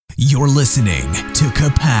You're listening to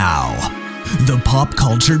Ka-Pow, the pop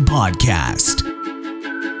culture podcast.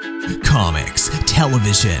 Comics,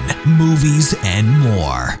 television, movies, and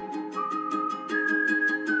more.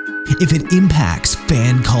 If it impacts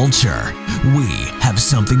fan culture, we have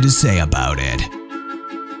something to say about it.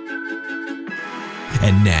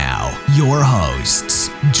 And now, your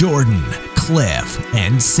hosts, Jordan, Cliff,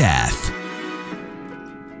 and Seth.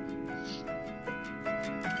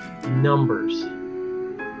 Numbers.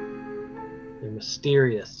 They're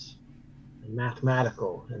mysterious and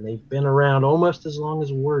mathematical, and they've been around almost as long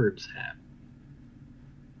as words have.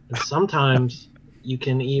 And sometimes you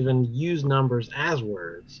can even use numbers as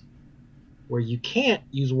words, where you can't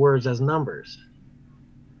use words as numbers.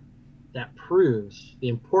 That proves the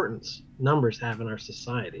importance numbers have in our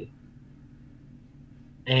society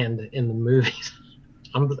and in the movies.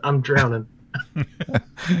 I'm drowning.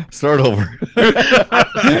 Start over.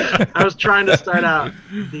 I was trying to start out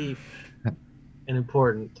deep and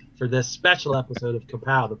important for this special episode of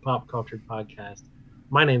Ka-Pow, the pop culture podcast.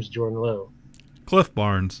 My name's Jordan Lowe. Cliff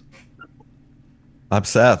Barnes. I'm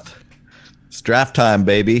Seth. It's draft time,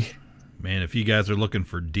 baby. Man, if you guys are looking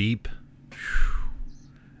for deep,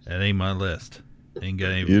 that ain't my list. Ain't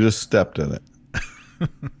got any. You just stepped in it.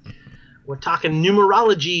 We're talking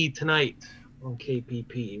numerology tonight on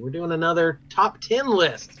KPP. We're doing another top 10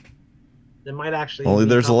 list that might actually only be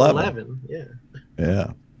there's top 11.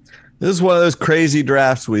 Yeah. This is one of those crazy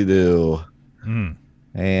drafts we do.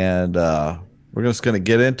 And we're just going to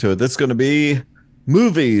get into it. This is going to be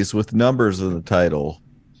movies with numbers in the title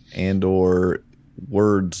and or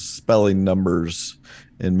words spelling numbers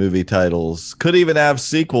in movie titles. Could even have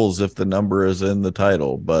sequels if the number is in the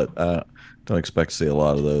title, but don't expect to see a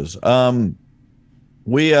lot of those. But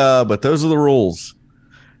those are the rules.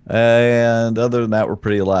 And other than that, we're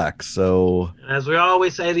pretty lax. So as we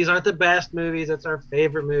always say, these aren't the best movies. It's our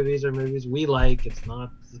favorite movies or movies we like. It's not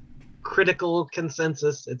critical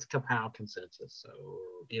consensus. It's Ka-Pow consensus. So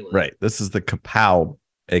deal with it. This is the Ka-Pow,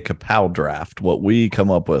 a Ka-Pow draft, what we come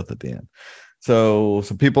up with at the end. So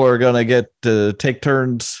some people are going to get to take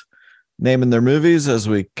turns naming their movies as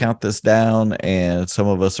we count this down. And some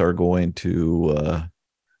of us are going to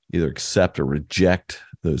either accept or reject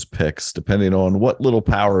those picks, depending on what little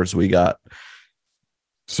powers we got.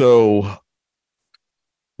 So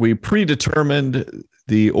we predetermined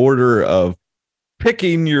the order of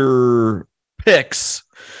picking your picks.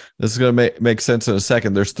 This is going to make sense in a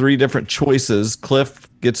second. There's 3 different choices. Cliff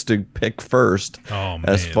gets to pick first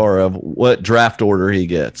as far as what draft order he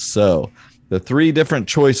gets. So the 3 different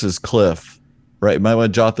choices, Cliff, right? You might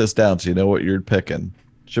want to jot this down so you know what you're picking.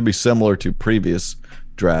 Should be similar to previous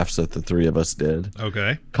drafts that the 3 of us did.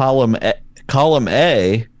 Okay. Column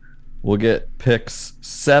A will get picks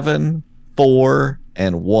 7, 4,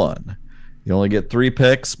 and 1. You only get 3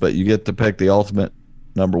 picks, but you get to pick the ultimate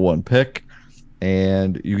number 1 pick,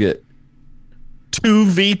 and you get 2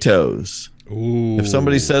 vetoes. Ooh. If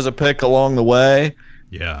somebody says a pick along the way,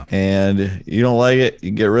 and you don't like it, you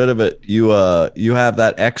can get rid of it. You have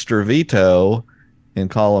that extra veto in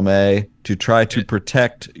column A to try to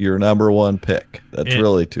protect your number 1 pick. That's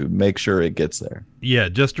really to make sure it gets there. Yeah,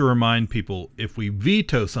 just to remind people, if we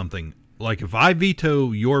veto something, like if I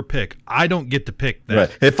veto your pick, I don't get to pick that.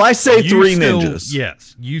 Right. If I say Three Ninjas,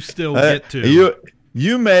 yes, you still get to.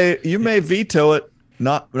 You may veto it,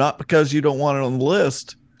 not because you don't want it on the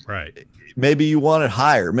list. Right. Maybe you want it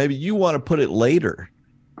higher. Maybe you want to put it later,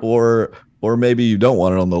 or maybe you don't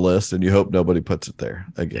want it on the list and you hope nobody puts it there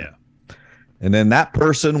again. Yeah. And then that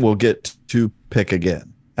person will get to pick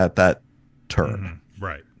again at that turn. Mm-hmm.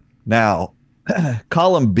 Right. Now,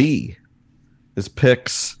 column B is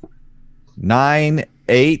picks 9,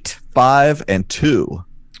 8, 5, and 2.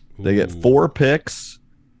 They get 4 picks,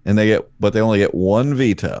 but they only get 1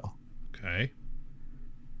 veto. Okay.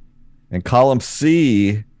 And column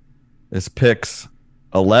C is picks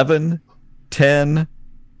 11, 10,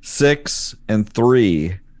 6, and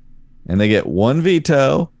 3. And they get 1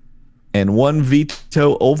 veto and 1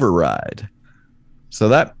 veto override. So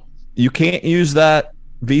that you can't use that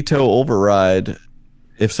veto override.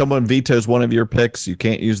 If someone vetoes one of your picks, you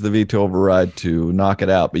can't use the veto override to knock it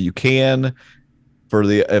out, but you can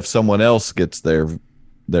if someone else gets their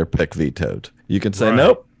pick vetoed. You can say,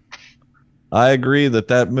 Nope, I agree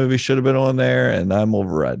that movie should have been on there and I'm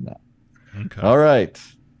overriding that. Okay. All right.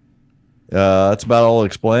 That's about all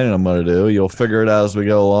explaining I'm going to do. You'll figure it out as we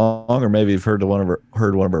go along, or maybe you've heard one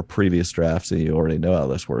of our previous drafts and you already know how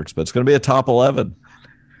this works. But it's going to be a top 11.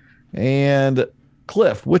 And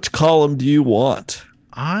Cliff, which column do you want?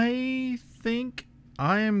 I think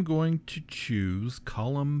I am going to choose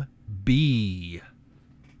column B.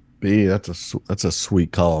 B. That's a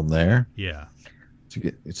sweet column there. Yeah.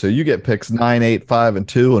 So you get picks 9, 8, 5, and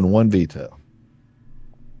 2, and 1 veto.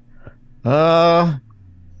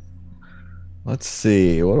 Let's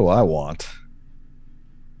see. What do I want?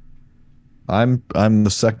 I'm the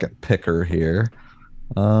second picker here.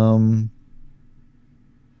 Wow,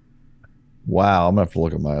 I'm gonna have to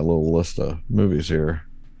look at my little list of movies here.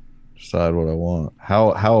 Decide what I want.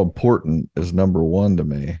 How important is number 1 to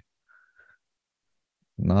me?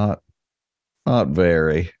 Not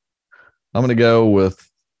very. I'm gonna go with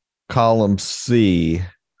column C,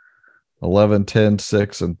 11, 10,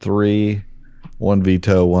 6, and 3. 1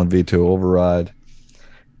 veto override.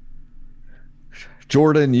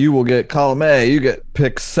 Jordan, you will get column A. You get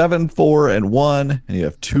pick 7, 4, and 1, and you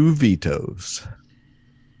have 2 vetoes.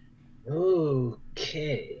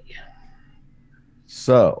 Okay.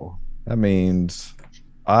 So that means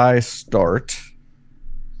I start,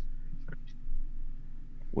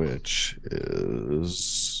 which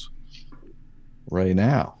is right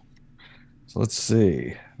now. So let's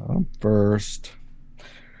see. I'm first.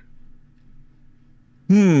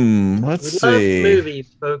 Let's see. We love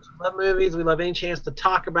movies, folks. We love movies. We love any chance to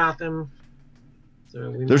talk about them.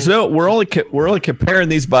 So we're only comparing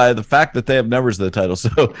these by the fact that they have numbers in the title.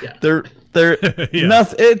 So yeah. they're Yeah.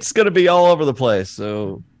 nothing. It's going to be all over the place.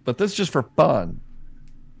 So, but this is just for fun.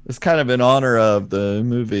 It's kind of in honor of the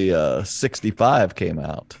movie 65 came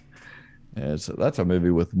out. And so that's a movie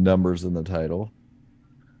with numbers in the title.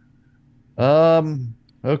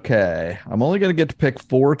 Okay. I'm only going to get to pick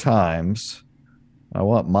 4 times. I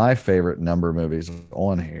want my favorite number movies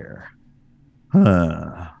on here.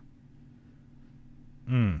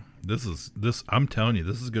 This I'm telling you,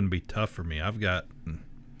 this is going to be tough for me. I've got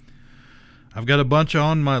a bunch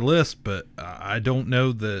on my list, but I don't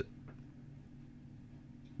know that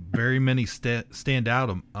very many stand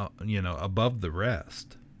out above the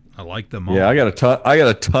rest. I like them all. Yeah, I got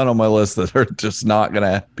a ton on my list that are just not going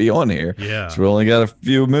to be on here. Yeah. So we only got a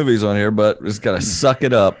few movies on here, but we just got to suck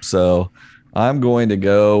it up. So I'm going to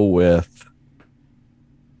go with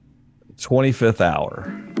 25th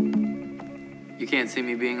Hour. You can't see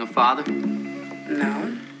me being a father?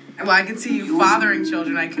 No. Well, I can see you fathering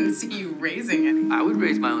children. I couldn't see you raising any. I would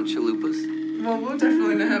raise my own chalupas. Well, we're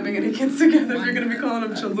definitely not having any kids together if you're going to be calling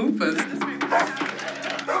them chalupas.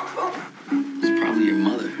 It's probably your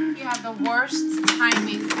mother. You have the worst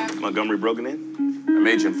timing ever. Montgomery broken in? I'm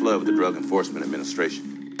Agent Flood with the Drug Enforcement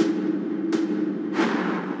Administration.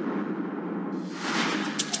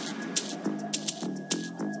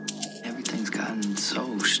 Everything's gotten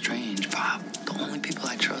so strange, Bob. The only people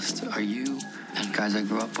I trust are you and guys I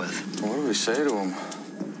grew up with. What do we say to him?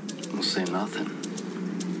 We'll say nothing.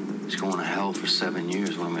 He's going to hell for 7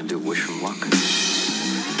 years. What am I going to do? Wish him luck?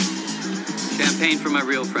 Champagne for my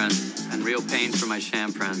real friends, and real pain for my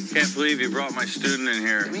sham friends. Can't believe you brought my student in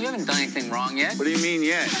here. You haven't done anything wrong yet. What do you mean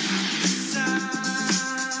yet?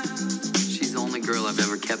 She's the only girl I've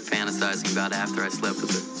ever kept fantasizing about after I slept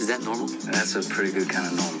with her. Is that normal? That's a pretty good kind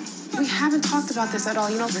of normal. We haven't talked about this at all.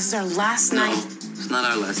 You know, this is our last night. It's not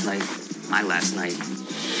our last night. My last night.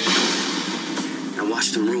 I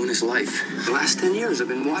watched him ruin his life. The last 10 years, I've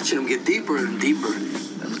been watching him get deeper and deeper.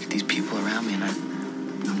 I look at these people around me, and I'm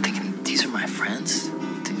thinking, these are my friends?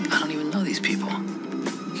 I don't even know these people.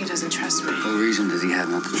 He doesn't trust me. What reason does he have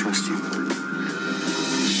not to trust you?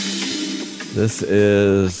 This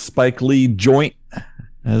is Spike Lee joint,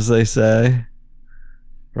 as they say,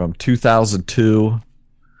 from 2002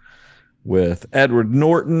 with Edward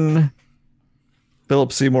Norton,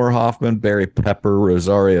 Philip Seymour Hoffman, Barry Pepper,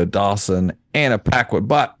 Rosario Dawson, Anna Paquin,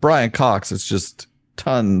 Brian Cox. It's just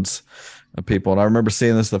tons of people. And I remember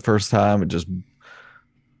seeing this the first time. It just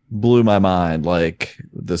blew my mind. Like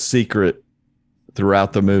the secret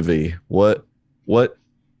throughout the movie. What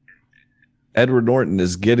Edward Norton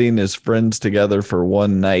is getting his friends together for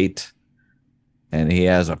one night, and he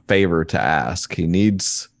has a favor to ask. He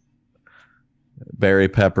needs Barry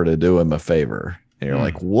Pepper to do him a favor. And you're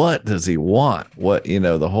like, what does he want?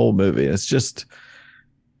 The whole movie. It's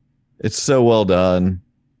so well done.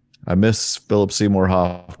 I miss Philip Seymour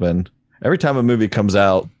Hoffman. Every time a movie comes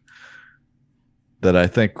out that I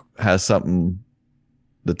think has something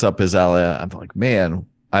that's up his alley, I'm like, man,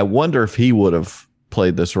 I wonder if he would have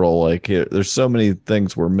played this role. Like, there's so many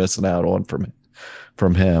things we're missing out on from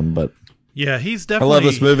him. But yeah, he's definitely. I love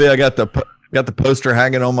this movie. I got the poster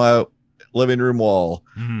hanging on my living room wall.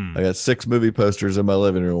 I got 6 movie posters in my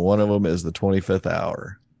living room. One of them is The 25th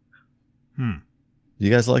Hour. You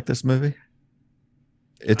guys like this movie?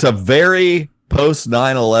 It's a very post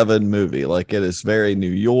 9/11 movie. Like, it is very New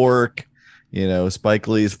York. Spike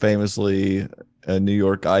Lee is famously a New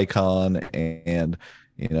York icon, and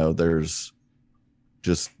there's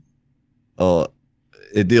just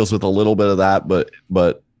it deals with a little bit of that, but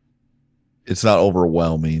it's not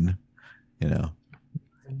overwhelming. I've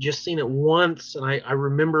just seen it once, and I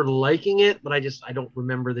remember liking it, but I don't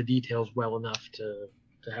remember the details well enough to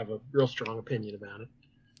have a real strong opinion about it.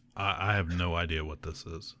 I have no idea what this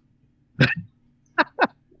is.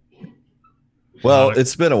 Well,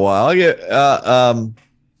 it's been a while.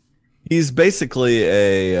 He's basically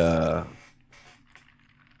a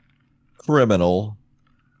criminal,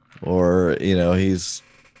 or he's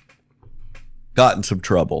gotten some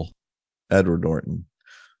trouble, Edward Norton,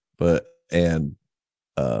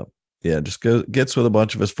 just gets with a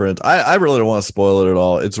bunch of his friends. I really don't want to spoil it at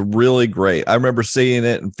all. It's really great. I remember seeing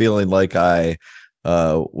it and feeling like I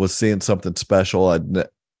was seeing something special. I'd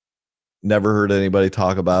never heard anybody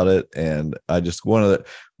talk about it, and I just wanted,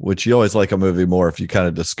 which you always like a movie more if you kind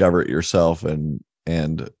of discover it yourself and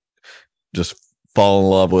just fall in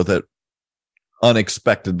love with it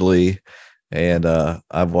unexpectedly. And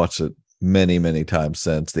I've watched it many, many times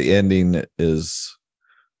since. The ending is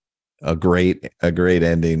a great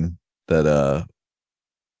ending that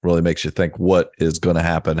really makes you think what is going to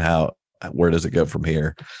happen, where does it go from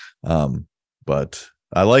here. But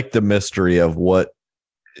I like the mystery of what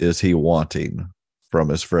is he wanting from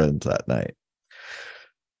his friends that night.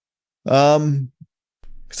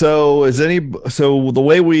 So the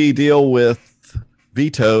way we deal with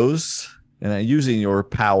vetoes and using your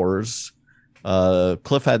powers,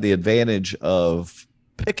 Cliff had the advantage of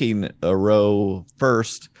picking a row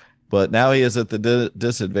first, but now he is at the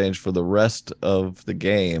disadvantage for the rest of the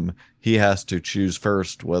game. He has to choose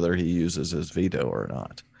first whether he uses his veto or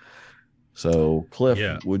not. So, Cliff,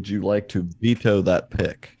 would you like to veto that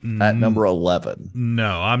pick at number 11?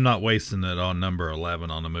 No, I'm not wasting it on number 11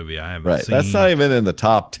 on a movie I haven't seen. That's not even in the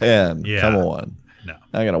top 10. Yeah. Come on. No.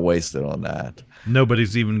 I'm going to waste it on that.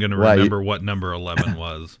 Nobody's even going to remember what number 11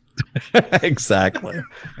 was. Exactly.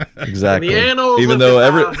 The annals even of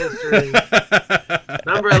though history.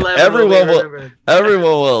 Number 11. Everyone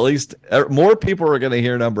will at least, more people are going to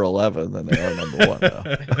hear number 11 than they are number 1,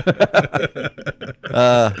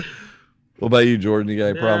 though. What about you, Jordan? You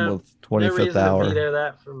got a problem with 25th Hour? Veto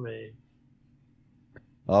that from me.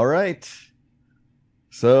 All right.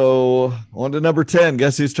 So on to number 10.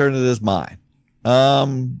 Guess whose turn it is? Mine.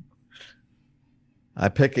 I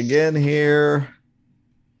pick again here.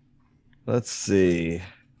 Let's see.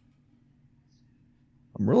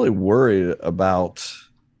 I'm really worried about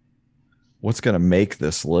what's going to make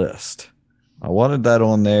this list. I wanted that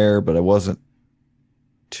on there, but I wasn't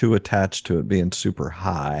too attached to it being super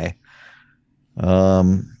high.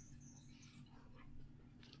 I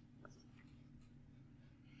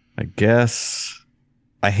guess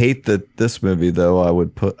I hate that this movie, though,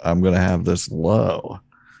 I'm going to have this low.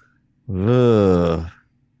 Ugh.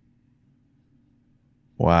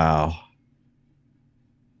 Wow.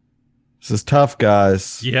 This is tough,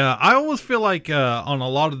 guys. Yeah, I always feel like on a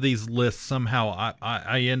lot of these lists, somehow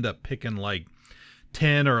I end up picking like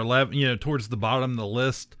 10 or 11, towards the bottom of the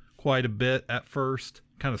list quite a bit at first,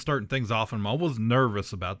 kind of starting things off, and I'm always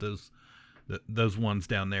nervous about those ones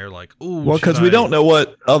down there. Like, ooh, well, because we don't know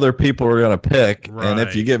what other people are going to pick, right. And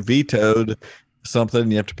if you get vetoed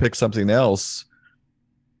something, you have to pick something else.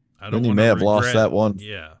 Then you may have lost that one.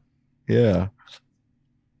 Yeah.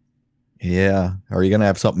 Are you going to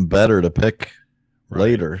have something better to pick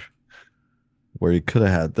later, where you could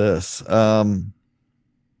have had this?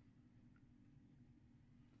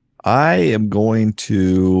 I am going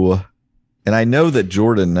to, and I know that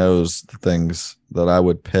Jordan knows the things that I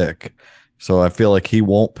would pick, so I feel like he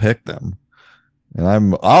won't pick them, and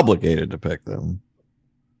I'm obligated to pick them,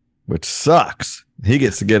 which sucks. He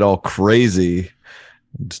gets to get all crazy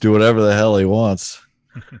and just do whatever the hell he wants.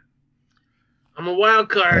 I'm a wild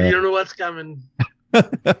card. You don't know what's coming.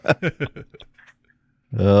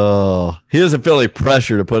 Oh, he doesn't feel any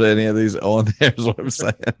pressure to put any of these on there, is what I'm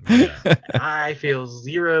saying. Yeah. I feel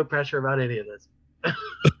zero pressure about any of this.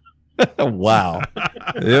 Wow.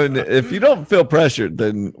 If you don't feel pressured,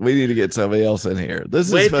 then we need to get somebody else in here.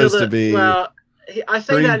 This is supposed to be. Well, I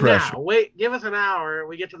say that pressure. now. Wait, give us an hour.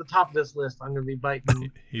 We get to the top of this list. I'm going to be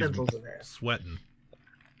biting pencils in there. Sweating.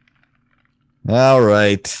 All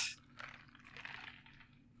right.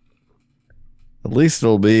 At least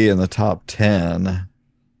it'll be in the top 10.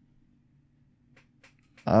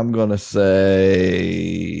 I'm going to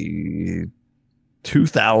say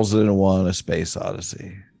 2001: A Space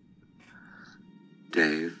Odyssey.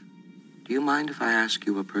 Dave, do you mind if I ask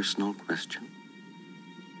you a personal question?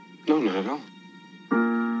 No, not at all.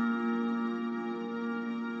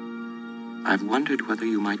 I've wondered whether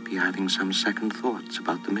you might be having some second thoughts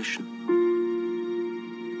about the mission.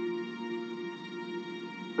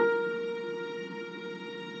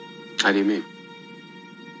 How do you mean?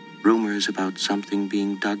 Rumors about something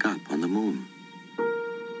being dug up on the moon.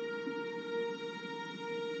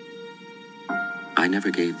 I never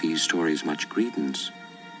gave these stories much credence,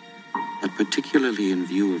 but particularly in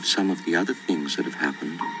view of some of the other things that have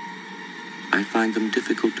happened, I find them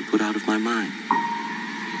difficult to put out of my mind.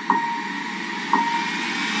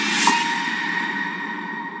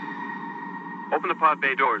 Open the pod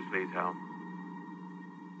bay doors, please, Hal.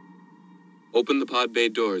 Open the pod bay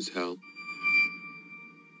doors, Hal.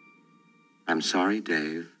 I'm sorry,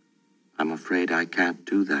 Dave. I'm afraid I can't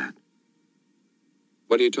do that.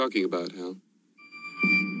 What are you talking about, Hal?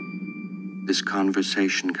 This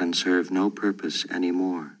conversation can serve no purpose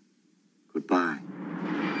anymore. Goodbye.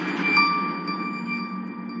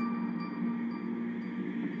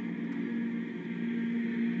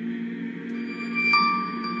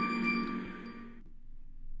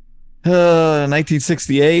 Uh,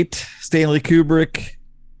 1968, Stanley Kubrick.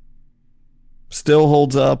 Still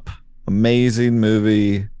holds up. Amazing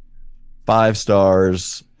movie. 5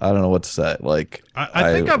 stars. I don't know what to say. Like,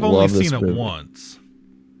 I think I've only seen it once.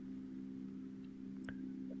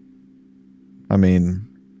 I mean,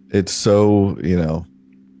 it's so, you know,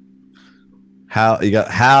 you got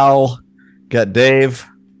Hal, got Dave.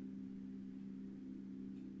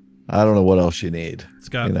 I don't know what else you need. It's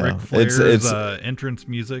got you know? Ric Flair's entrance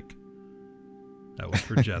music. That was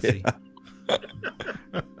for Jesse.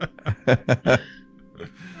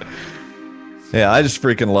 Yeah, I just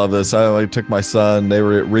freaking love this. I took my son. They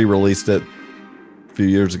re-released it a few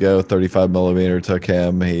years ago. 35 millimeter. Took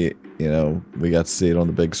him. We got to see it on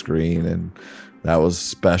the big screen, and that was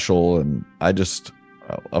special. And I just,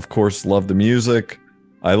 of course, love the music.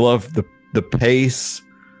 I love the pace.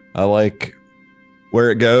 I like where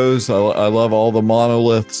it goes. I love all the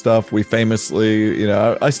monolith stuff. We famously,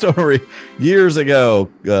 I still remember years ago.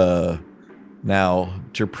 Now,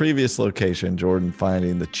 at your previous location, Jordan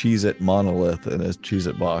finding the Cheez-It monolith in his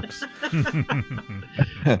Cheez-It box.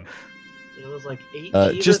 It was like 8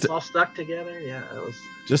 Cheez-Its all stuck together. Yeah, it was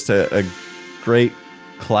just a great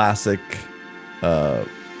classic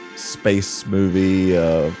space movie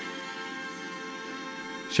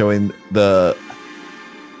showing the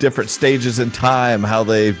different stages in time, how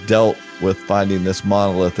they've dealt with finding this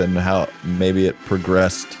monolith and how maybe it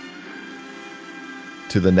progressed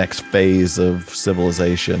to the next phase of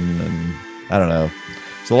civilization. And I don't know.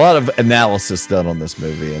 There's a lot of analysis done on this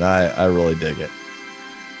movie, and I really dig it.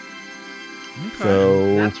 Okay.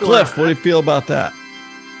 So, Cliff, what do you feel about that?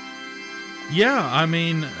 Yeah, I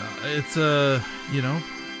mean, it's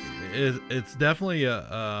it's definitely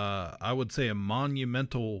I would say a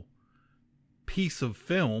monumental piece of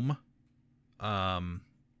film.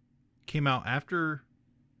 Came out after.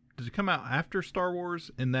 Did it come out after Star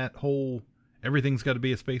Wars? In that whole everything's got to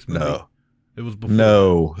be a space movie. No, it was before.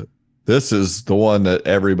 No, this is the one that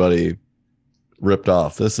everybody ripped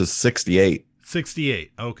off. This is 68.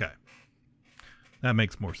 68. Okay, that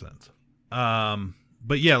makes more sense.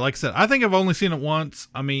 But yeah, like I said, I think I've only seen it once.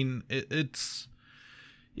 I mean, it's.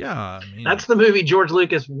 Yeah, I mean, that's the movie George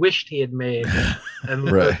Lucas wished he had made, and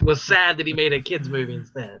right. was sad that he made a kids movie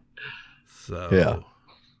instead. So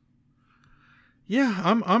yeah,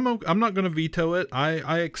 I'm not going to veto it.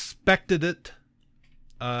 I expected it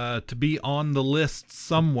to be on the list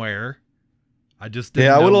somewhere. I just didn't.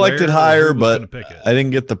 Yeah, I would have liked it higher, but I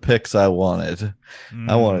didn't get the picks I wanted.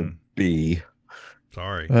 I wanted B.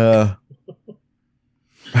 Sorry.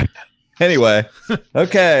 Anyway,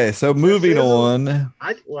 okay, so moving on.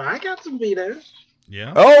 I got some vetoes.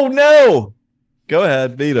 Yeah. Oh no! Go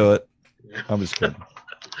ahead, veto it. I'm just kidding.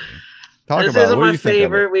 This isn't my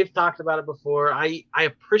favorite. We've talked about it before. I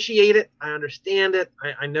appreciate it. I understand it.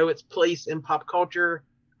 I know its place in pop culture.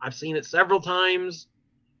 I've seen it several times,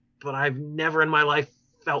 but I've never in my life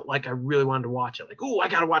felt like I really wanted to watch it. Like, oh, I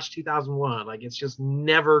got to watch 2001. Like, it's just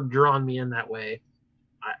never drawn me in that way.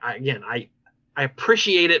 I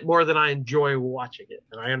appreciate it more than I enjoy watching it,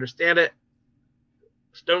 and I understand it.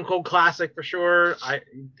 Stone Cold classic for sure.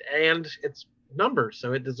 And it's numbers,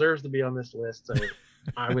 so it deserves to be on this list. So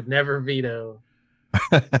I would never veto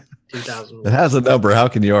 2001. It has a number. How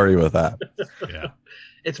can you argue with that? Yeah,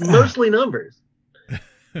 it's mostly numbers.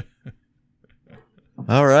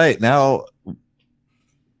 All right, now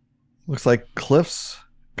looks like Cliff's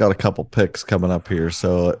got a couple picks coming up here.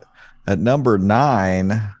 So at number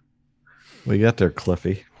 9. We got there,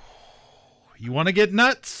 Cliffy. You want to get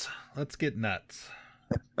nuts? Let's get nuts.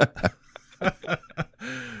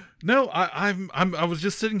 No, I was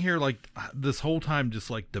just sitting here like this whole time, just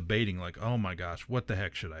like debating, like, oh my gosh, what the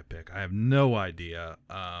heck should I pick? I have no idea,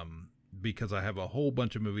 because I have a whole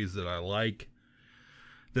bunch of movies that I like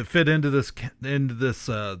that fit into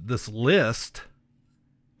this list,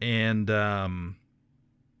 and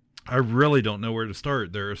I really don't know where to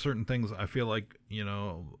start. There are certain things I feel like, you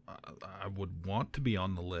know, I would want to be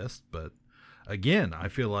on the list, but again, I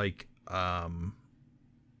feel like a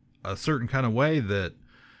certain kind of way that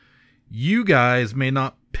you guys may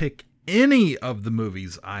not pick any of the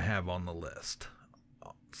movies I have on the list.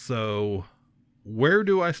 So where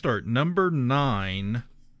do I start? Number 9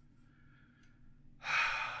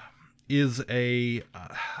 is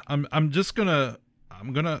I'm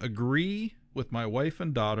gonna agree with my wife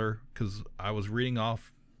and daughter, because I was reading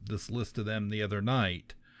off this list to them the other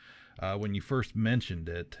night when you first mentioned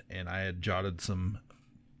it, and I had jotted some,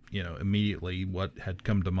 you know, immediately what had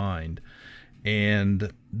come to mind,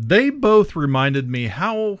 and they both reminded me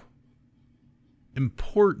how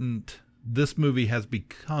important this movie has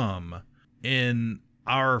become in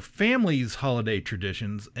our family's holiday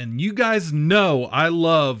traditions. And you guys know I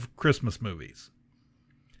love Christmas movies.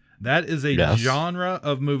 That is a genre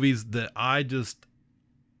of movies that I just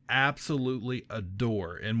absolutely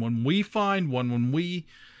adore. And when we find one, when we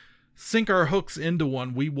sink our hooks into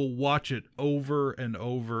one, we will watch it over and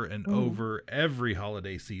over and over every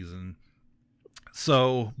holiday season.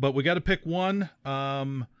 So, but we got to pick one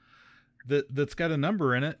that's got a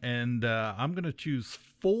number in it, and I'm going to choose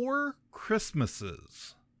 4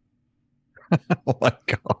 Christmases. Oh my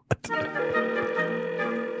God.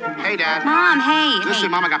 Hey, Dad. Mom, hey.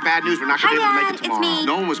 Listen, Mom, I got bad news. We're not going to be able to make it tomorrow. It's me.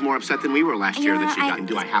 No one was more upset than we were last year that she got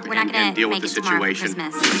into. I have to and deal with the situation.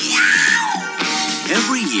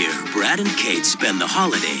 Every year, Brad and Kate spend the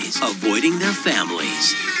holidays avoiding their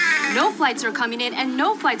families. No flights are coming in and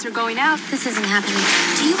no flights are going out. This isn't happening.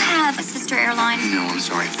 Do you have a sister airline? No, I'm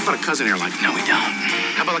sorry. How about a cousin airline? No, we don't.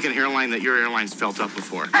 How about like an airline that your airline's felt up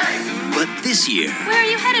before? But this year, where are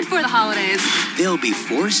you headed for the holidays? They'll be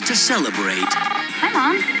forced to celebrate. Hi,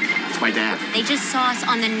 Mom. It's my dad. They just saw us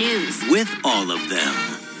on the news. With all of them.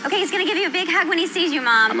 Okay, he's going to give you a big hug when he sees you,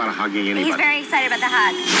 Mom. I'm not hugging anybody. He's very excited about the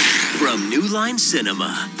hug. From New Line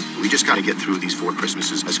Cinema. We just got to get through these 4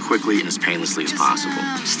 Christmases as quickly and as painlessly as possible.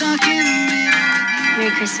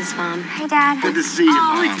 Merry Christmas, Mom. Hey, Dad. Good to see you,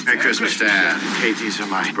 Mom. Merry Christmas, Dad. Hey, these are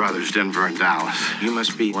my brothers, Denver and Dallas. You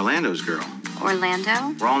must be Orlando's girl.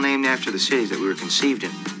 Orlando? We're all named after the cities that we were conceived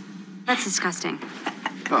in. That's disgusting.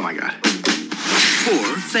 Oh, my God.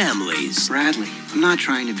 4 families. Bradley, I'm not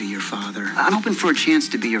trying to be your father. I'm hoping for a chance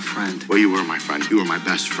to be your friend. Well, you were my friend. You were my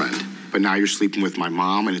best friend. But now you're sleeping with my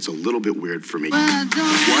mom, and it's a little bit weird for me.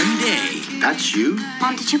 One day. That's you?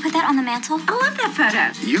 Mom, did you put that on the mantle? I love that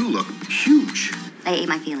photo. You look huge. I ate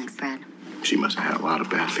my feelings, Brad. She must have had a lot of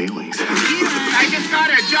bad feelings. I just got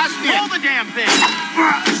to adjust it. Hold the damn thing.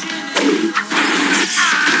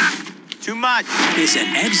 Too much. Is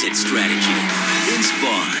an exit strategy. Vince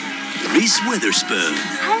Vaughn. Reese Witherspoon.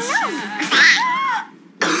 Hello.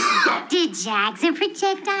 Did Jags and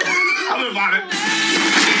projectile? Tell me about it.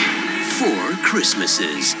 4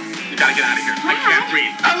 Christmases. You gotta get out of here. I can't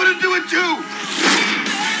breathe. I want to do it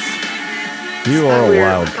too. You are a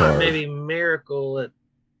wild card. Maybe Miracle at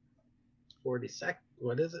 42nd.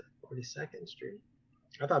 What is it? 42nd Street.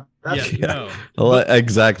 I thought that's no.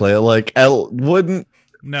 Exactly. Like I wouldn't.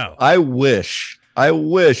 No. I wish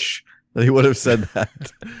that he would have said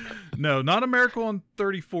that. No, not A Miracle on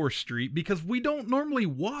 34th Street, because we don't normally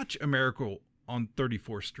watch A Miracle on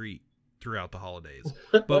 34th Street throughout the holidays.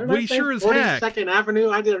 But we sure as heck. 42nd Avenue?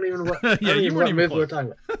 I didn't even yeah, you weren't even we're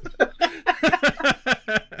talking about.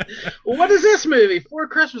 Well, what is this movie? 4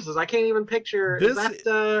 Christmases. I can't even picture. This, is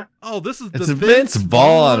that this is it's the Vince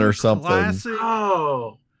Vaughn or something. Classic.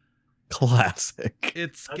 Oh. Classic.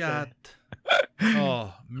 It's got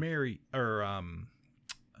Mary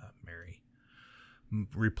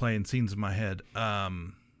replaying scenes in my head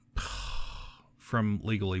from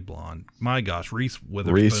Legally Blonde. My gosh, Reese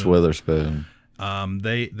Witherspoon.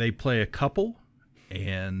 They play a couple,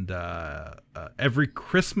 and every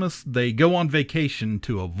Christmas they go on vacation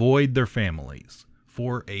to avoid their families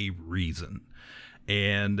for a reason.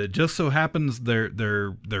 And it just so happens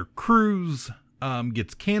their cruise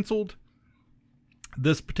gets canceled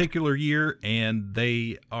this particular year, and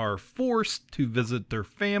they are forced to visit their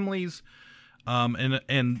families.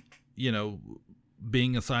 And you know,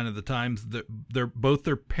 being a sign of the times, that both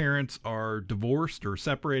their parents are divorced or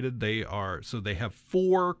separated. They have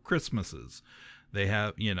 4 Christmases. They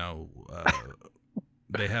have, we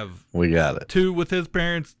got it. 2 with his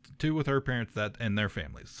parents, 2 with her parents, and their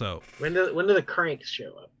families. So when do the Cranks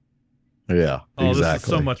show up? Yeah, exactly. This is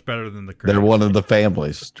so much better than the Cranks. They're one of the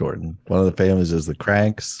families, Jordan. One of the families is the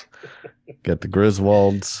Cranks. Got the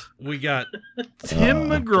Griswolds. We got Tim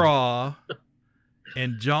McGraw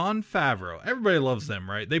and Jon Favreau. Everybody loves them,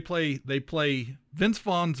 right? They play Vince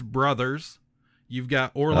Vaughn's brothers. You've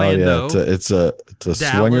got Orlando. Oh, yeah. It's a Dallas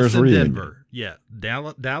swingers and reunion. Denver. Yeah,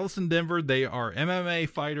 Dallas and Denver. They are MMA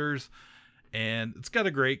fighters, and it's got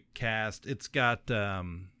a great cast. It's got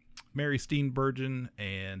Mary Steenburgen,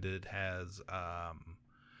 and it has a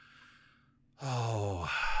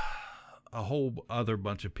whole other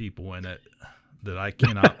bunch of people in it that I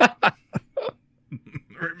cannot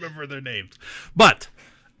remember their names. But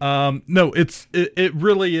no, it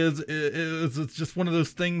really is. It's just one of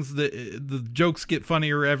those things that the jokes get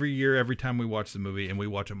funnier every year, every time we watch the movie, and we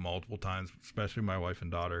watch it multiple times, especially my wife and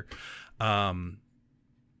daughter.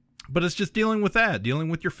 But it's just dealing with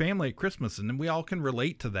your family at Christmas, and then we all can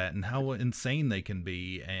relate to that and how insane they can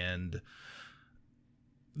be, and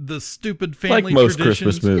the stupid family like most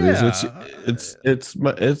traditions. Christmas movies. Yeah.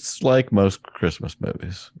 It's like most Christmas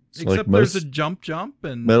movies. It's Except like there's most a jump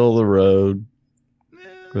and middle of the road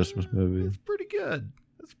Christmas movie. It's pretty good.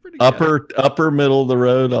 It's pretty good. Upper middle of the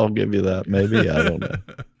road. I'll give you that. Maybe I don't know.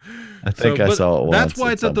 I think I saw it once. That's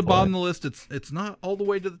why it's at the bottom of the list. It's not all the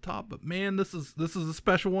way to the top, but man, this is a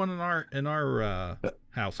special one in our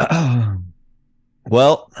house.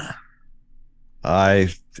 Well, I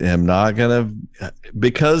am not gonna,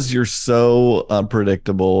 because you're so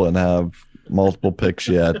unpredictable and have multiple picks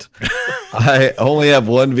yet. I only have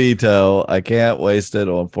one veto. I can't waste it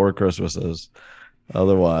on 4 Christmases.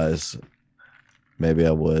 Otherwise, maybe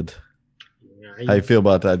I would. How you feel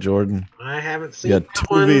about that, Jordan? I haven't seen that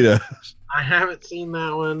one. Vetoes. I haven't seen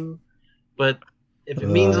that one, but if it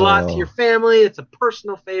means a lot to your family, it's a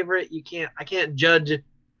personal favorite. I can't judge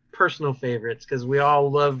personal favorites because we all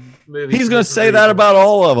love movies. He's going to say that about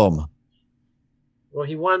all of them. Well,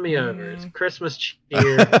 he won me over. It's Christmas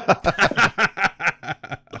cheer.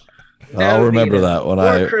 I'll remember that when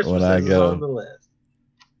I go. On the list.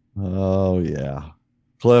 Oh yeah.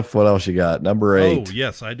 Cliff, what else you got? Number 8. Oh,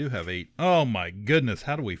 yes, I do have 8. Oh, my goodness.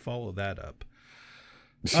 How do we follow that up?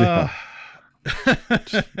 Yeah.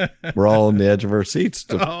 We're all on the edge of our seats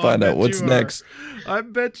to find out what's next. I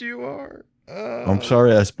bet you are. I'm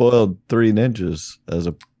sorry I spoiled 3 Ninjas as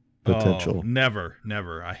a potential. Oh,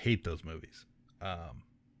 never. I hate those movies.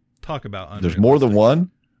 Talk about There's more than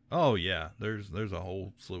one? Oh, yeah. There's a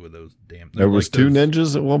whole slew of those damn things. There was like 2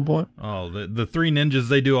 ninjas at one point? Oh, the 3 ninjas,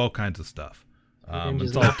 they do all kinds of stuff.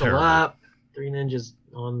 Ninjas knuckle up, 3 ninjas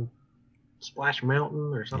on Splash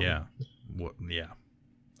Mountain or something. Yeah. Yeah.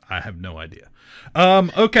 I have no idea.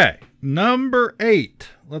 Okay. Number 8.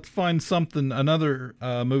 Let's find another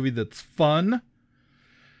movie that's fun.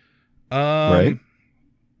 Right.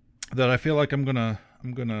 That I feel like I'm gonna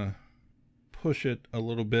push it a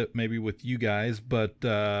little bit, maybe with you guys, but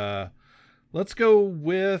let's go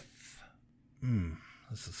with.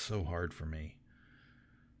 This is so hard for me.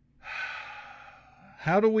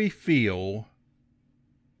 How do we feel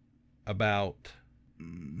about?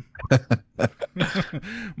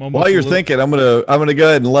 While you're thinking, I'm gonna go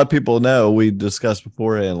ahead and let people know we discussed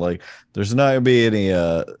beforehand. Like, there's not gonna be any.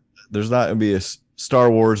 There's not gonna be a Star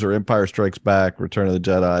Wars or Empire Strikes Back, Return of the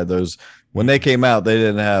Jedi. Those when they came out, they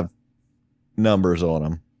didn't have numbers on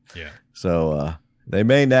them. Yeah. So they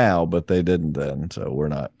may now, but they didn't then. So we're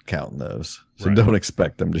not counting those. So Right. Don't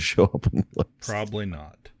expect them to show up on the list. Probably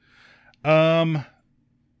not. Oh man,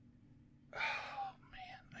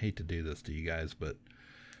 I hate to do this to you guys, but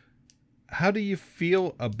how do you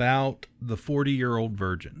feel about the 40-Year-Old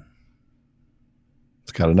Virgin?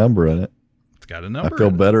 It's got a number in it. It's got a number. I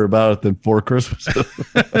feel better about it than 4 Christmases.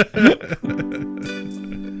 I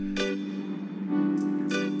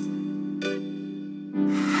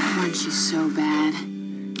want you so bad.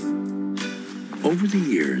 Over the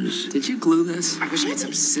years, Did you glue this? I wish I had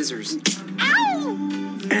some scissors.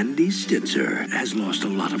 Andy Stitzer has lost a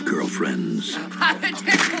lot of girlfriends.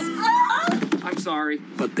 I'm sorry.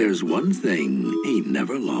 But there's one thing he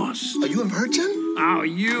never lost. Are you a virgin? Oh,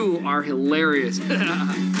 you are hilarious.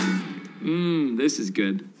 This is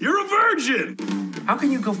good. You're a virgin! How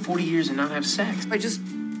can you go 40 years and not have sex? I just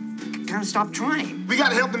kind of stopped trying. We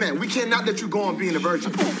gotta help the man. We cannot let you go on being a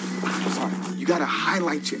virgin. I'm sorry. You gotta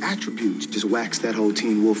highlight your attributes. Just wax that whole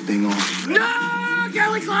Teen Wolf thing off. No!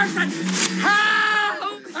 Kelly Clarkson!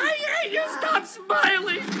 Help! I hate you! Stop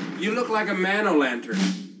smiling! You look like a man-o'-lantern.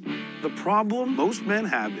 The problem most men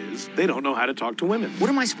have is they don't know how to talk to women. What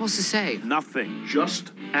am I supposed to say? Nothing.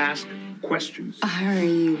 Just ask questions. Are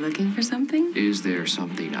you looking for something? Is there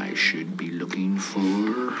something I should be looking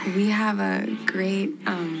for? We have a great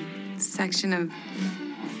section of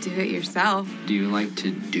do-it-yourself. Do you like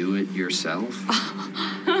to do it yourself?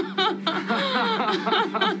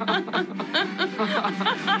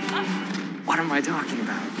 What am I talking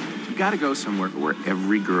about? gotta go somewhere where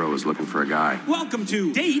every girl is looking for a guy. Welcome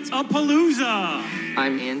to Date-A-Palooza!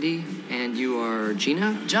 I'm Andy, and you are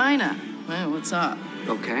Gina? Gina. Well, what's up?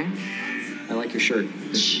 Okay. I like your shirt.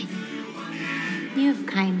 You have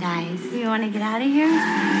kind eyes. You want to get out of here?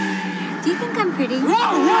 Do you think I'm pretty? Whoa,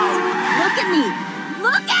 whoa! Look at me!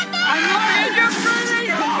 Look at me!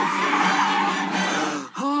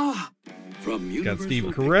 Got Steve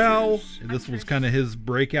Carell. This was kind of his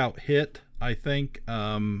breakout hit, I think.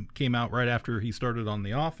 Came out right after he started on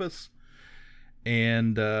The Office.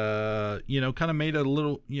 And, kind of made a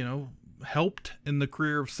little, helped in the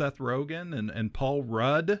career of Seth Rogen and Paul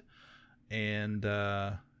Rudd. And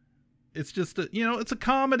it's just, it's a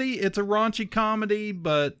comedy. It's a raunchy comedy.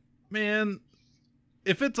 But, man,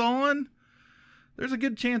 if it's on, there's a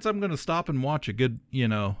good chance I'm going to stop and watch a good,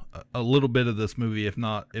 a little bit of this movie. If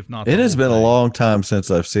not. It has been a long time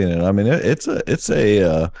since I've seen it. I mean, it's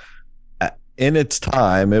a in its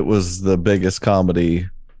time, it was the biggest comedy,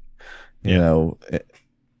 in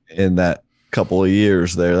that couple of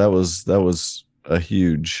years there. That was a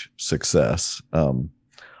huge success.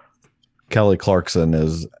 Kelly Clarkson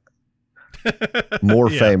is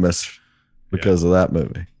more famous because of that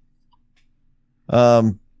movie.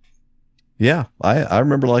 Yeah, I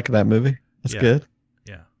remember liking that movie. That's good.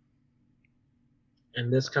 Yeah.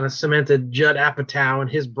 And this kind of cemented Judd Apatow and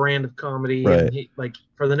his brand of comedy. Right. And he,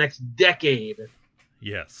 for the next decade.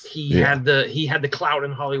 Yes. He had the clout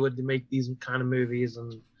in Hollywood to make these kind of movies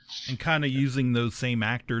and kind of using those same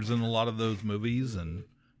actors in a lot of those movies. And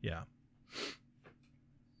yeah.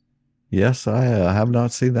 Yes, I have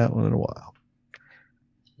not seen that one in a while.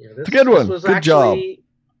 Yeah, it's a good one. Good job.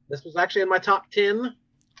 This was actually in my top 10.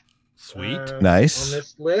 Sweet. Nice. On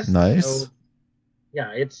this list. Nice. So,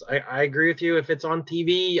 yeah, I agree with you. If it's on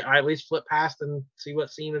TV, I at least flip past and see what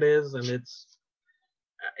scene it is. And it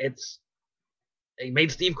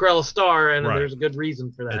made Steve Carell a star, and there's a good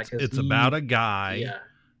reason for that. It's about a guy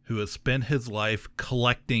who has spent his life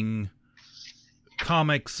collecting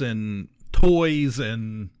comics and toys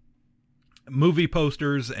and movie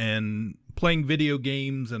posters and playing video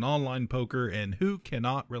games and online poker, and who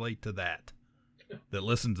cannot relate to that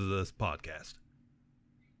listens to this podcast?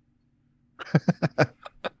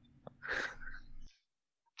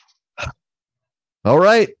 All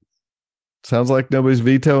right. Sounds like nobody's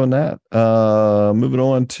vetoing that. Moving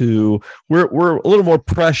on to we're a little more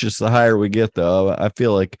precious the higher we get, though. I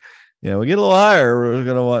feel like we get a little higher, we're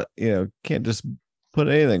gonna want can't just put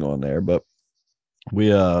anything on there. But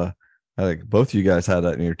we I think both of you guys had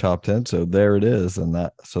that in your top 10, so there it is, and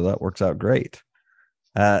that works out great.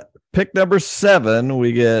 At pick number 7,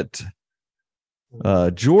 we get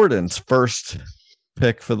Jordan's first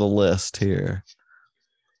pick for the list here.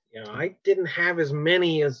 I didn't have as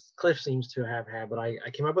many as Cliff seems to have had, but I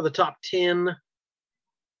came up with a top 10.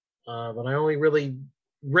 But I only really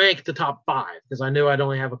ranked the top 5 because I knew I'd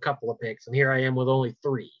only have a couple of picks, and here I am with only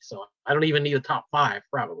 3. So I don't even need a top 5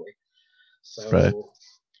 probably. So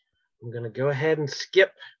I'm going to go ahead and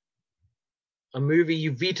skip a movie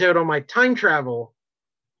you vetoed on my time travel.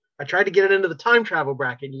 I tried to get it into the time travel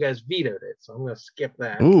bracket. You guys vetoed it. So I'm going to skip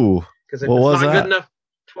that. Ooh. Because if it's not good enough,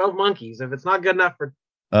 12 Monkeys. If it's not good enough for...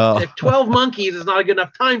 If 12 Monkeys is not a good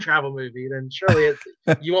enough time travel movie, then surely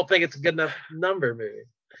you won't think it's a good enough number movie.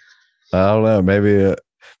 I don't know.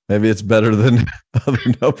 Maybe it's better than other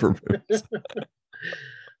number movies.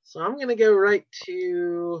 So I'm going to go right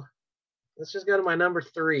to... Let's just go to my number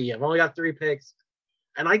 3. I've only got 3 picks.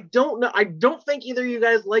 And I don't know. I don't think either of you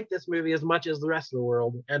guys like this movie as much as the rest of the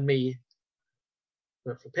world and me.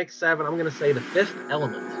 But for pick 7, I'm going to say The Fifth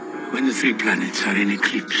Element. When the 3 planets are in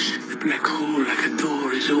eclipse, the black hole like a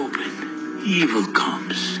door is open. Evil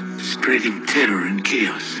comes, spreading terror and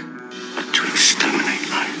chaos, but to exterminate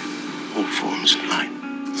life, all forms of life.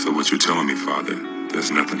 So what you're telling me, Father,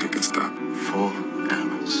 there's nothing that can stop? 4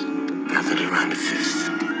 elements gathered around a fifth,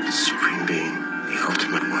 the supreme being, the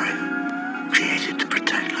ultimate warrior. Created to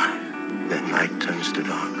protect life. Then light turns to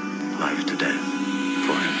dark, life to death,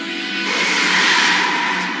 forever.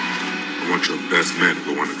 I want your best man to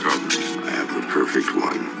go undercover. I have the perfect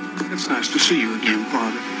one. It's nice to see you again,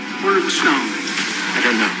 Father. Where are the stones? I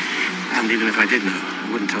don't know. And even if I did know,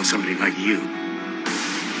 I wouldn't tell somebody like you.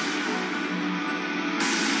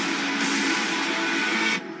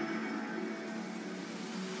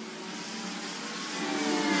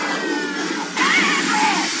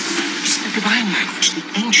 Divine language, the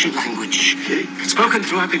ancient language, spoken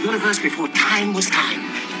throughout the universe before time was time.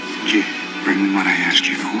 Did you bring me what I asked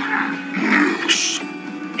you for? Yes.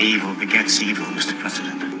 Evil begets evil, Mr.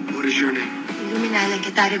 President. What is your name? Luminale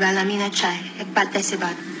che t'arriva alla mina c'è e batte se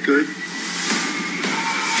va. Good.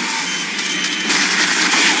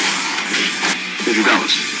 Agent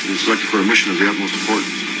Dallas, you've been selected for a mission of the utmost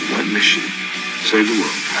importance. What mission? Save the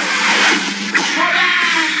world.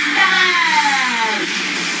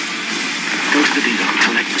 Go to the depot,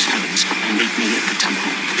 collect the stones, and meet me at the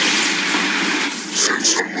temple. Send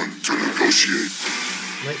someone to negotiate.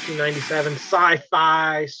 1997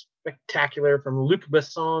 sci-fi spectacular from Luc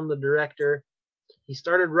Besson, the director. He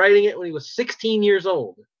started writing it when he was 16 years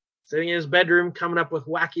old, sitting in his bedroom, coming up with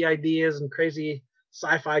wacky ideas and crazy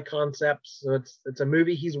sci-fi concepts. So it's a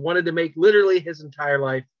movie he's wanted to make literally his entire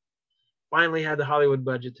life. Finally had the Hollywood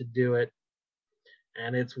budget to do it,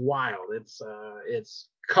 and it's wild. It's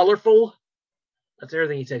colorful. That's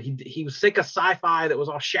everything he said. He was sick of sci-fi that was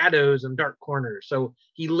all shadows and dark corners. So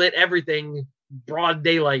he lit everything broad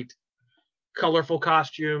daylight, colorful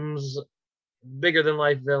costumes, bigger than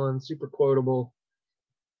life villains, super quotable.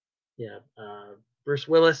 Yeah. Bruce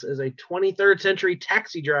Willis is a 23rd century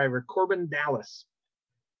taxi driver, Corbin Dallas,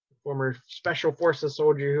 former special forces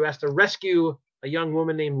soldier who has to rescue a young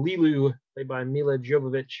woman named Lilu, played by Mila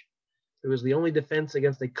Jovovich, who is the only defense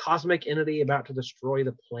against a cosmic entity about to destroy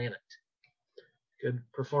the planet. Good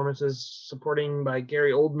performances supporting by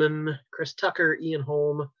Gary Oldman, Chris Tucker, Ian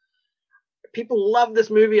Holm. People love this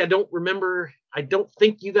movie. I don't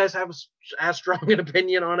think you guys have as strong an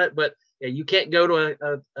opinion on it, but yeah, you can't go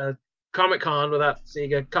to a Comic-Con without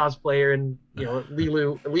seeing a cosplayer in,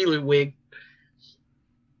 Lilu wig.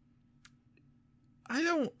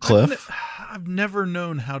 Cliff? I've never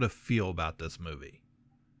known how to feel about this movie.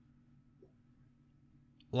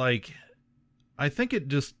 Like, I think it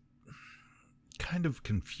just kind of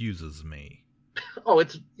confuses me. Oh,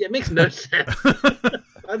 it makes no sense.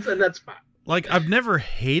 That's fine. Like, I've never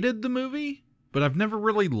hated the movie, but I've never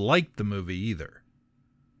really liked the movie either.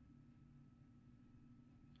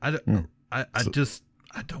 I don't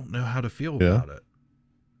know how to feel about it.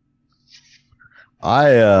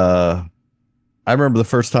 I remember the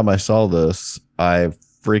first time I saw this, I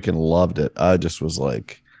freaking loved it. I just was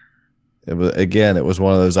like, it was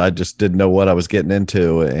one of those, I just didn't know what I was getting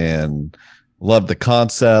into and loved the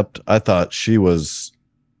concept. I thought she was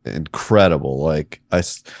incredible. Like,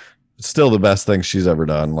 still the best thing she's ever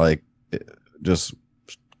done. Like, just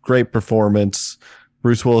great performance.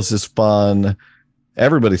 Bruce Willis is fun.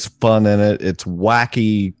 Everybody's fun in it. It's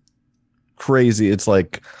wacky, crazy. It's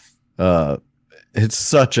like, it's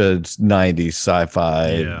such a 90s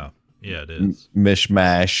sci-fi. Yeah, it is.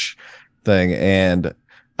 Mishmash thing. And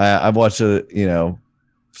I've watched it,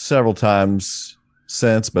 several times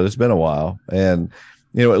since, but it's been a while. And,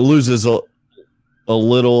 it loses a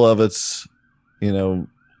little of its,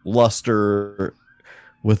 luster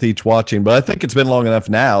with each watching, but I think it's been long enough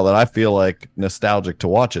now that I feel like nostalgic to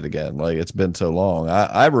watch it again. Like, it's been so long.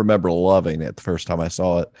 I remember loving it the first time I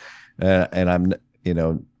saw it, and I'm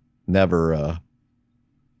never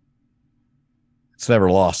it's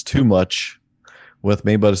never lost too much with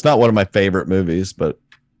me, but it's not one of my favorite movies, but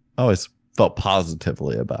I always felt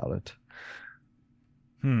positively about it.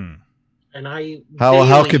 And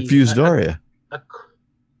how confused are you?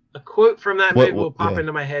 A quote from that movie will pop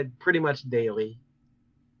into my head pretty much daily.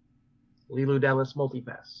 Lilu Dallas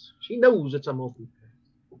multipass. She knows it's a multipass.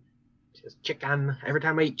 Just chicken. Every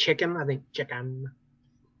time I eat chicken, I think chicken.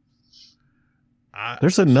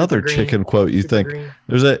 There's another chicken quote you think.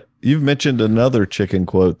 You've mentioned another chicken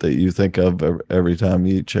quote that you think of every time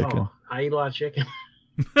you eat chicken. Oh, I eat a lot of chicken.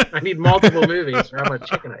 I need multiple movies for how much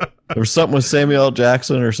chicken I eat. There was something with Samuel L.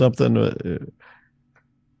 Jackson or something.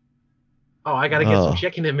 I got to get some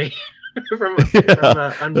chicken in me.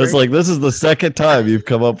 It's like, this is the second time you've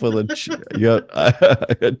come up with a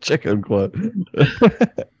chicken quote.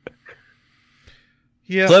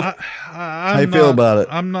 Yeah, Cliff, how you feel about it?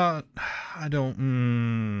 I'm not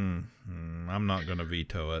going to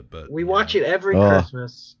veto it, but we watch it every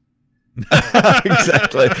Christmas.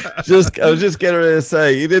 Exactly. I was just getting ready to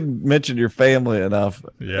say, you didn't mention your family enough.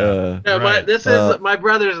 Yeah. But this is my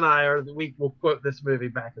brothers and I we will quote this movie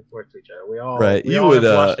back and forth to each other. We all have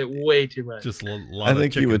watched it way too much. Just a lot. I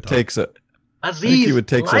think you would take some. Aziz, I think you would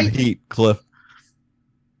take some heat, Cliff.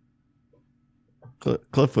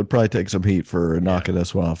 Cliff would probably take some heat for knocking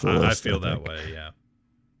this one off the list. I feel that way. Yeah.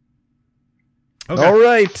 Okay. All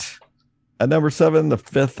right. At number 7, The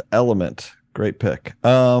Fifth Element. Great pick.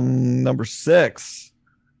 Number 6,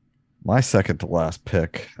 my second to last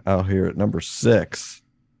pick out here at number 6.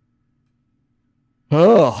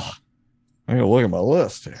 Oh, I'm gonna look at my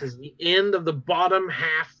list here. This is the end of the bottom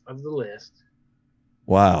half of the list.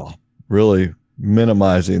 Wow, really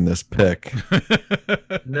minimizing this pick.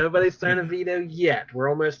 Nobody's trying to veto yet. We're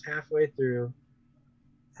almost halfway through.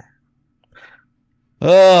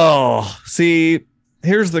 Oh, see,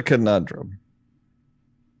 here's the conundrum.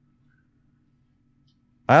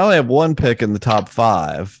 I only have one pick in the top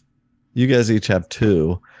 5. You guys each have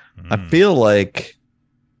 2. I feel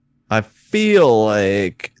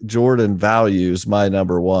like Jordan values my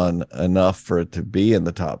number 1 enough for it to be in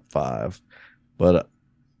the top 5, but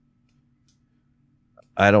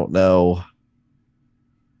I don't know.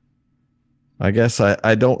 I guess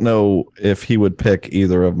I don't know if he would pick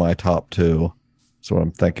either of my top 2. That's what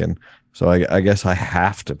I'm thinking. So I guess I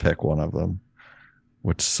have to pick one of them,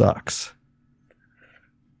 which sucks.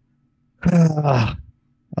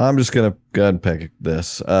 I'm just gonna go ahead and pick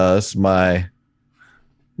this. This is my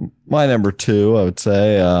number 2, I would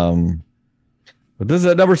say. But this is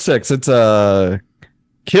at number 6. It's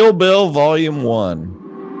Kill Bill Volume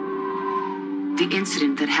 1. The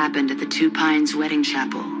incident that happened at the Two Pines wedding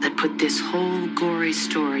chapel that put this whole gory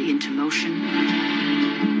story into motion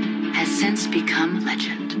has since become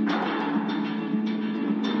legend.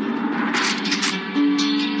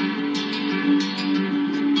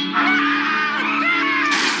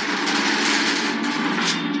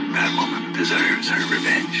 That woman deserves her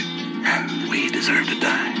revenge, and we deserve to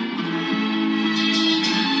die.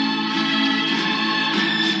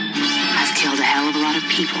 I've killed a hell of a lot of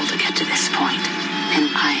people to get to this point, and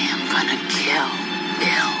I am gonna kill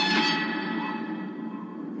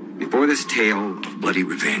Bill. Before this tale of bloody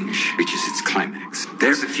revenge reaches its climax,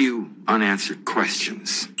 there's a few unanswered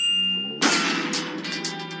questions.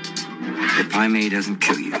 If Pai Mei doesn't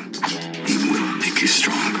kill you, he will make you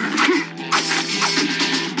stronger.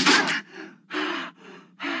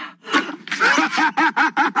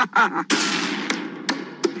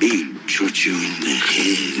 Being shot you in the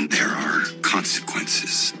head, there are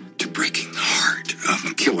consequences to breaking the heart of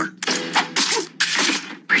a killer.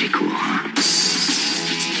 Pretty cool, huh?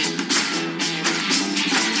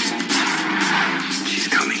 She's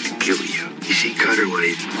coming to kill you. You see Cutter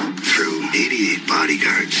wade through 88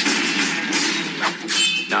 bodyguards.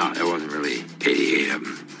 No, there wasn't really 88 of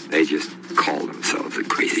them. They just called themselves the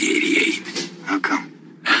Crazy 88. How come?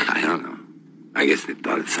 I don't know. I guess they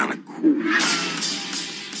thought it sounded cool.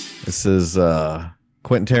 This is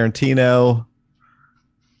Quentin Tarantino.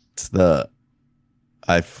 It's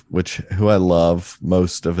who I love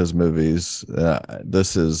most of his movies.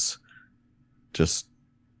 This is just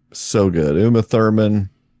so good. Uma Thurman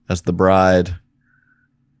as the bride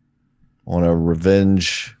on a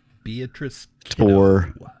revenge Beatrice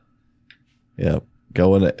tour. Yep,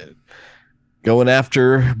 going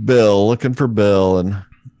after Bill, looking for Bill, and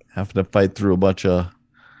having to fight through a bunch of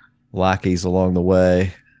lackeys along the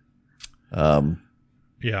way.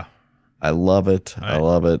 Yeah, I love it. I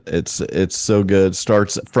love it. It's so good.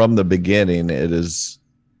 Starts from the beginning. It is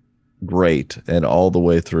great, and all the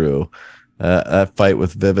way through. That fight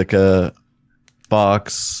with Vivica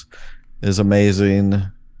Fox is amazing.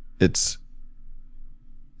 It's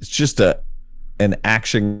just an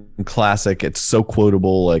action classic. It's so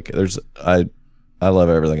quotable. Like I love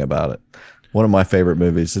everything about it. One of my favorite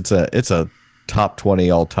movies. It's a top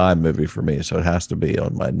 20 all-time movie for me, so it has to be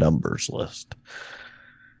on my numbers list.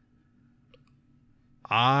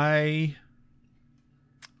 I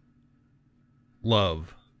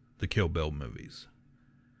love the Kill Bill movies.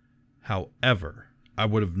 However, I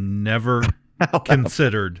would have never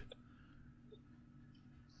considered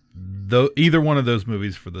either one of those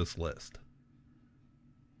movies for this list.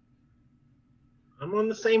 I'm on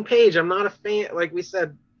the same page. I'm not a fan. Like we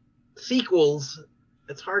said, sequels,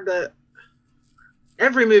 it's hard to...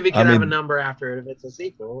 Every movie can have a number after it if it's a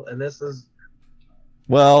sequel, and this is...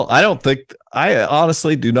 Well, I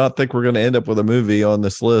honestly do not think we're going to end up with a movie on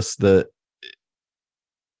this list that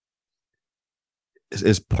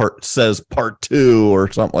says part 2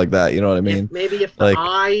 or something like that. You know what I mean? Maybe if the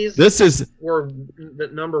eyes were the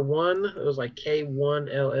number 1, it was like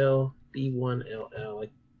K1LL, B1LL.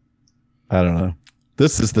 Like, I don't know.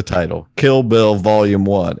 This is the title, Kill Bill Volume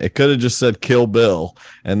 1. It could have just said Kill Bill,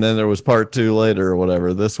 and then there was part 2 later or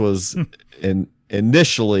whatever. This was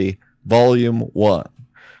initially Volume 1.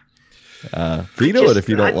 Veto it if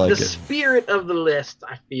you don't like it. The spirit of the list,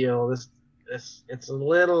 I feel, it's a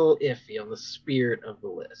little iffy on the spirit of the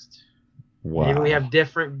list. Wow. Maybe we have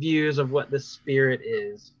different views of what the spirit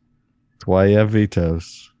is. That's why you have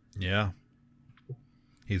vetoes. Yeah.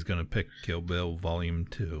 He's going to pick Kill Bill Volume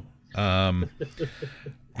 2. Yeah,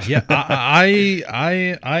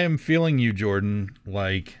 I am feeling you, Jordan.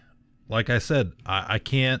 Like I said, I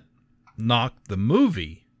can't knock the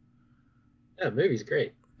movie. Yeah, the movie's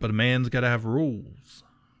great. But a man's got to have rules.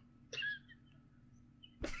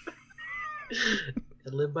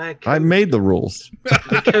 Live by a code. I made the rules.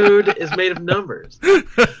 The code is made of numbers.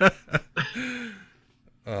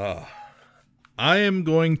 I am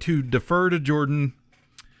going to defer to Jordan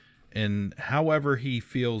and however he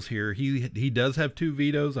feels here. He does have 2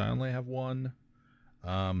 vetoes. I only have 1. So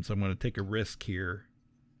I'm going to take a risk here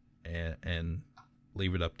and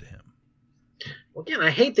leave it up to him. Well, again,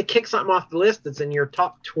 I hate to kick something off the list that's in your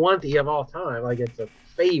top 20 of all time. Like it's a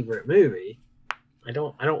favorite movie. I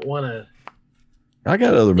don't want to. I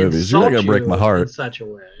got other movies. You're not going to break my heart in such a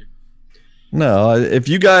way. No, if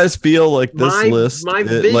you guys feel like this list,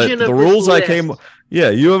 the rules I came. Yeah,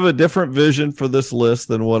 you have a different vision for this list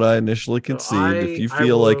than what I initially conceived. If you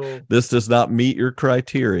feel like this does not meet your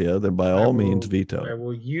criteria, then by all means veto. I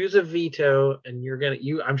will use a veto, and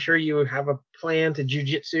I'm sure you have a plan to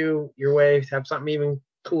jujitsu your way to have something even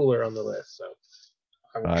cooler on the list. So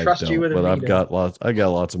I will trust you with a veto. I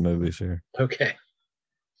got lots of movies here. Okay.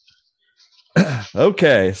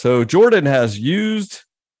 Okay, so Jordan has used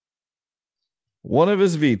one of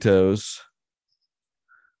his vetoes.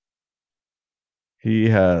 He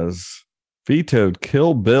has vetoed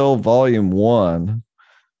Kill Bill Volume 1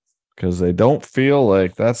 because they don't feel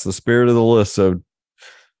like that's the spirit of the list. So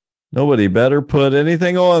nobody better put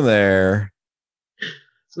anything on there.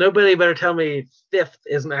 So nobody better tell me 5th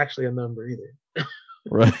isn't actually a number either.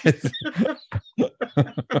 Right.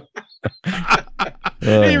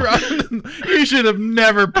 You should have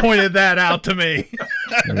never pointed that out to me.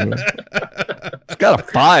 It's got a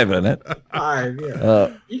 5 in it. 5,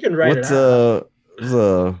 yeah. You can write it out.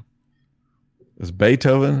 Is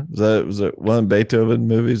Beethoven? Was it one of Beethoven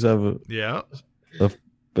movies of it? Yeah.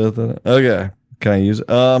 Okay. Can I use it?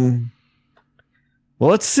 Well,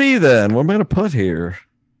 let's see then. What am I going to put here?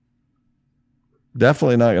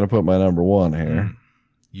 Definitely not going to put my number 1 here.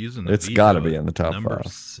 It's got to be in the top 5. Number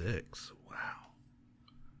 6. Wow.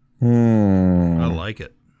 I like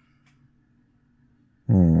it.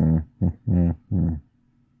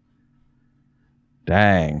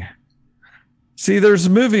 Dang. See, there's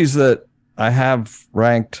movies that I have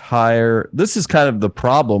ranked higher. This is kind of the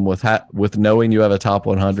problem with knowing you have a top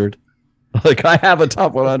 100. Like I have a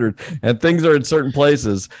top 100 and things are in certain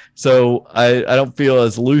places. So I don't feel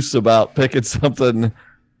as loose about picking something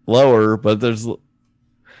lower, but there's, you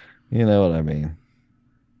know what I mean?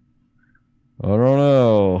 I don't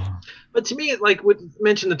know. But to me, like would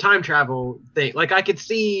mention the time travel thing. Like I could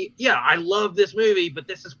see, I love this movie, but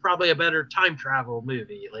this is probably a better time travel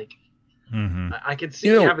movie. Like I could see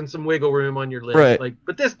having some wiggle room on your list. Right. Like,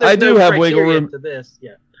 but this I do have wiggle room to this.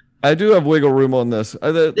 Yeah. I do have wiggle room on this.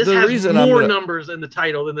 This has more numbers in the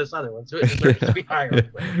title than this other one, so it deserves to be higher.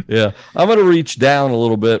 Yeah, I'm going to reach down a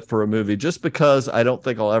little bit for a movie just because I don't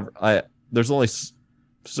think I'll ever. There's only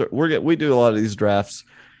we do a lot of these drafts.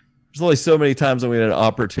 There's only so many times that we had an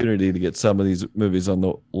opportunity to get some of these movies on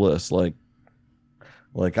the list. Like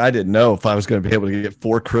I didn't know if I was going to be able to get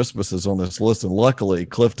 4 Christmases on this list, and luckily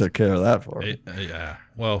Cliff took care of that for me. Yeah,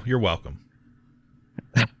 well, you're welcome.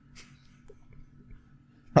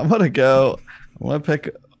 I'm gonna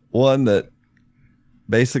pick one that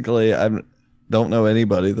basically I don't know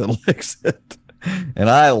anybody that likes it, and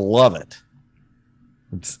I love it.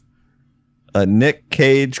 It's a Nick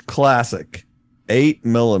Cage classic,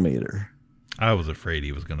 8mm. I was afraid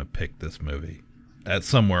he was going to pick this movie at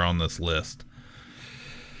somewhere on this list.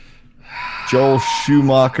 Joel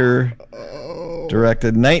Schumacher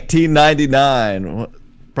directed, 1999,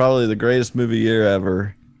 probably the greatest movie year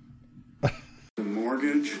ever. The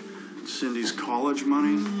mortgage, Cindy's college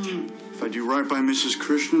money. If I do right by Mrs.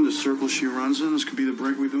 Christian, the circle she runs in, this could be the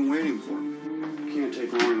break we've been waiting for. Can't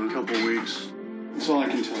take longer than a couple of weeks. That's all I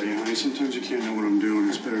can tell you, honey. Sometimes you can't know what I'm doing.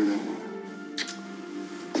 It's better that way.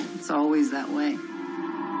 It's always that way.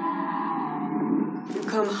 You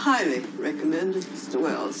come highly recommended, Mr.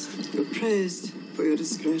 Wells. You're praised for your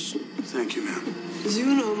discretion. Thank you, ma'am. As you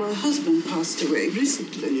know, my husband passed away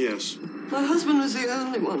recently. Yes. My husband was the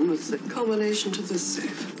only one with the combination to this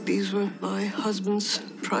safe. These were my husband's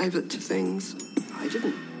private things. I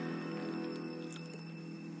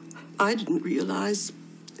didn't realize.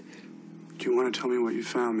 Do you want to tell me what you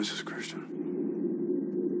found, Mrs. Christian?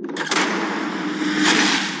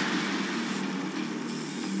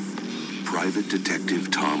 Private Detective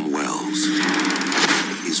Tom Wells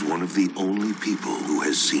is one of the only people who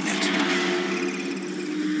has seen it.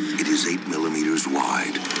 It is 8mm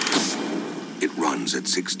wide. It runs at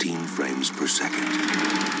 16 frames per second.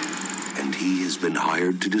 And he has been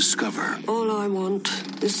hired to discover. All I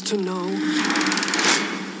want is to know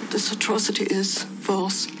this atrocity is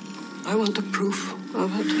false. I want the proof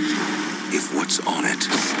of it. If what's on it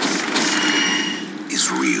is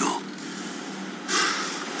real.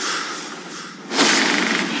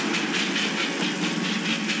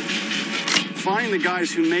 Finding the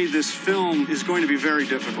guys who made this film is going to be very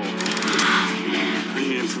difficult. I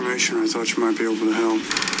need information. I thought you might be able to help.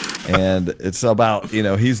 And it's about,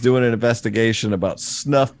 he's doing an investigation about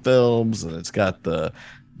snuff films, and it's got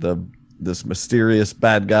this mysterious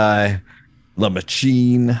bad guy, La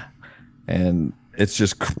Machine, and it's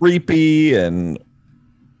just creepy, and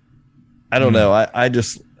I don't know. I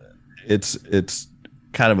just it's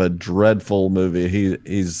kind of a dreadful movie.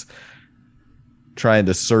 He's trying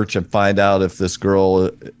to search and find out if this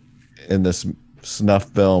girl in this snuff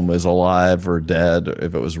film is alive or dead,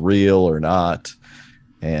 if it was real or not.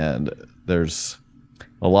 And there's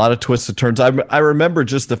a lot of twists and turns. I remember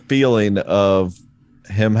just the feeling of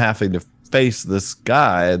him having to face this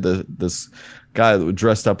guy, this guy that was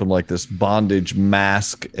dressed up in like this bondage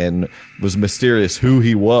mask and was mysterious who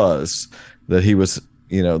he was, that he was,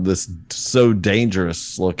 this so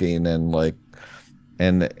dangerous looking, and like,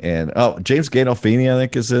 and James Gandolfini, I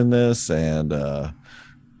think, is in this, and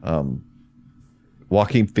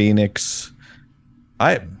Joaquin Phoenix.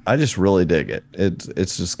 I just really dig it.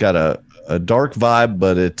 It's just got a dark vibe,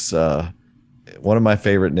 but it's one of my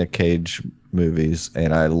favorite Nick Cage movies,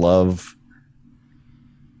 and I love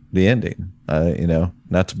the ending.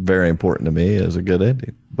 That's very important to me as a good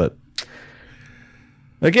ending. But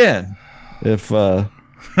again, if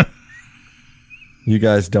you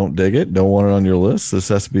guys don't dig it, don't want it on your list, this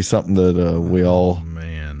has to be something that we all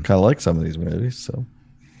kind of like some of these movies. So,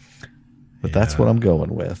 but that's what I'm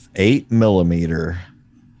going with. 8mm.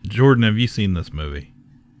 Jordan, have you seen this movie?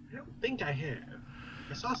 I don't think I have.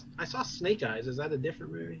 I saw Snake Eyes. Is that a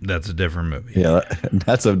different movie? That's a different movie. Yeah,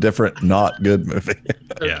 that's a different, not good movie.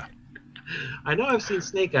 Yeah. I know I've seen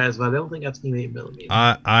Snake Eyes, but I don't think I've seen 8mm.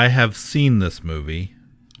 I have seen this movie.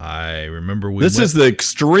 I remember this is the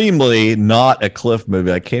extremely not a Cliff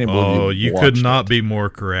movie. I can't even believe you could not be more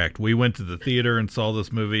correct. We went to the theater and saw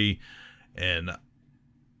this movie, and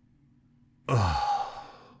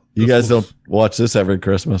you guys don't watch this every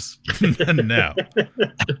Christmas. No.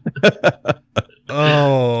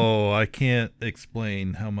 Oh, I can't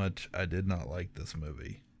explain how much I did not like this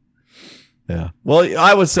movie. Yeah. Well,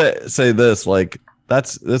 I would say this, like,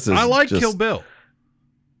 this is I like just, Kill Bill.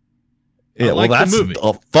 Yeah, well, that's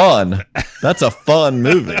that's a fun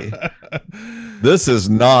movie. This is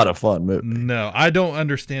not a fun movie. No, I don't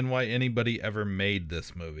understand why anybody ever made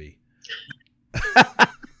this movie.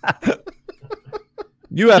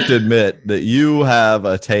 You have to admit that you have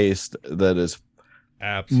a taste that is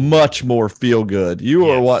absolutely much more feel good. You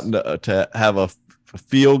are wanting to have a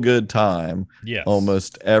feel good time. Yes.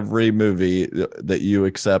 Almost every movie that you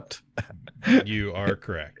accept. You are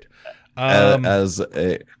correct. As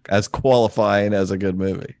qualifying as a good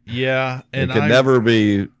movie. Yeah, and it could never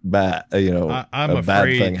be bad. I'm a bad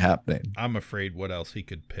thing happening. I'm afraid what else he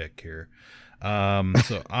could pick here. And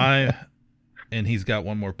he's got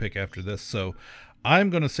one more pick after this. So I'm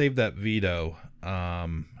going to save that veto,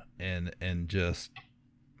 and just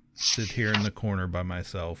sit here in the corner by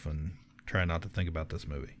myself and try not to think about this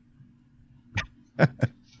movie.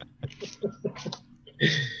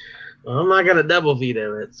 Well, I'm not gonna double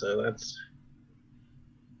veto it, so that's.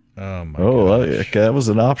 Oh my! Okay, that was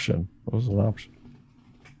an option.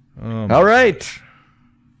 All right,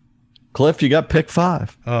 Cliff, you got pick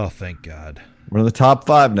 5. Oh, thank God! We're in the top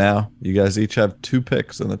 5 now. You guys each have 2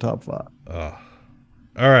 picks in the top 5. Oh,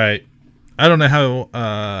 all right. I don't know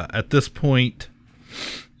how at this point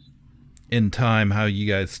in time how you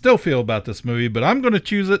guys still feel about this movie, but I'm going to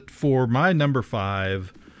choose it for my number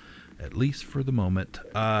 5. At least for the moment.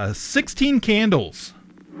 16 Candles.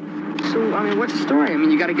 So, what's the story?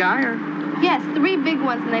 You got a guy or? Yes, 3 big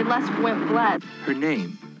ones, and they went blood. Her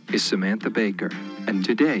name is Samantha Baker, and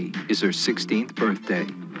today is her 16th birthday.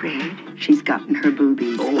 Fred, she's gotten her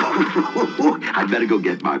boobies. Oh, I'd better go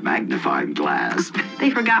get my magnifying glass. They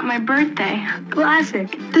forgot my birthday.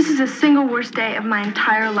 Classic. This is the single worst day of my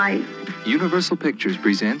entire life. Universal Pictures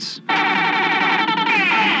presents...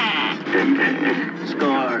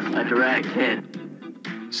 Score, a direct hit.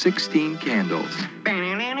 16 Candles.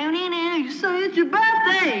 You say it's your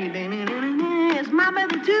birthday. It's my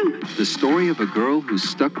birthday too. The story of a girl who's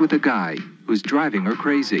stuck with a guy who's driving her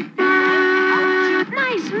crazy.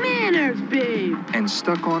 Nice manners, babe. And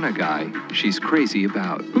stuck on a guy she's crazy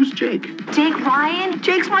about. Who's Jake? Jake Ryan?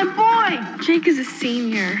 Jake's my boy. Jake is a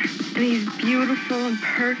senior, and he's beautiful and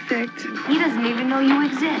perfect. He doesn't even know you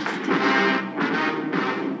exist.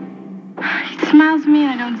 He smiles at me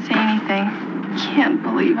and I don't say anything. Can't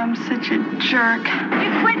believe I'm such a jerk.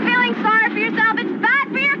 You quit feeling sorry for yourself. It's bad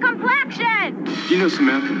for your complexion. You know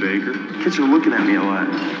Samantha Baker? Kids are looking at me a lot.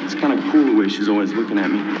 It's kind of cool the way she's always looking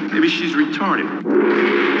at me. Maybe she's retarded.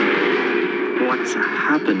 What's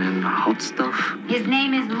happening, hot stuff? His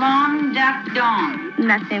name is Long Duck Dong.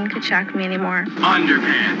 Nothing could shock me anymore.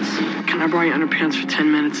 Underpants. Can I borrow your underpants for 10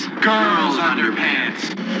 minutes? Girls'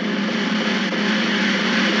 underpants.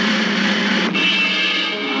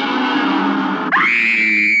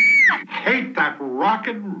 Hate that rock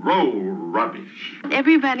and roll rubbish.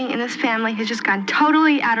 Everybody in this family has just gone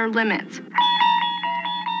totally outer limits. The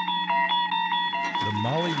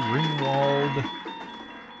Molly Ringwald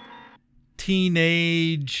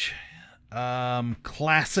teenage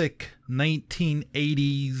classic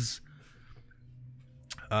 1980s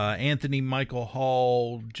Anthony Michael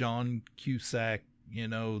Hall, John Cusack, you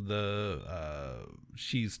know,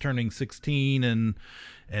 she's turning 16 and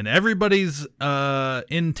everybody's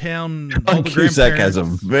in town. John Cusack has a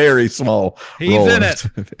very small role.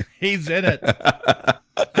 He's in it.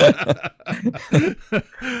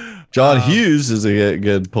 John Hughes is a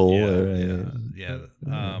good pull. Yeah.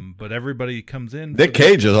 But everybody comes in. Nick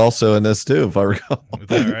Cage is also in this too, if I recall. Is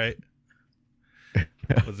that right?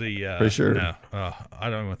 Was he? For sure. No, I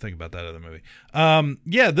don't even think about that other movie.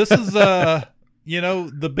 Yeah, this is you know,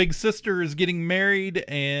 the big sister is getting married,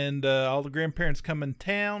 and all the grandparents come in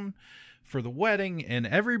town for the wedding, and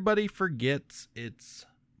everybody forgets it's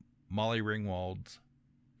Molly Ringwald's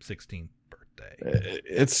 16th birthday.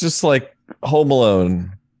 It's just like Home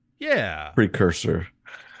Alone. Yeah. Precursor.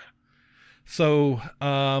 So,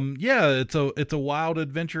 yeah, it's a wild,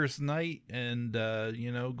 adventurous night, and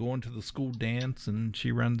you know, going to the school dance, and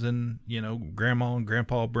she runs in. You know, Grandma and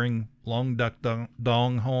Grandpa bring Long Duck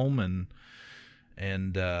Dong home,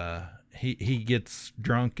 and he gets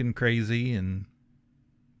drunk and crazy, and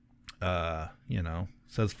you know,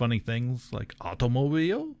 says funny things like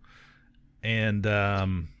automobile, and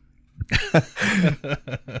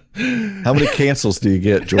how many cancels do you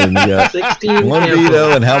get, Jordan? You got 16 one cancels.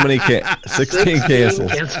 veto and how many 16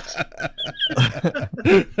 cancels.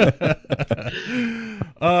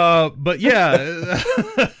 But yeah,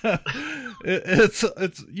 it's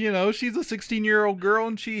you know, she's a 16-year-old girl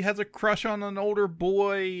and she has a crush on an older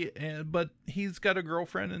boy, but he's got a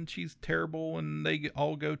girlfriend and she's terrible, and they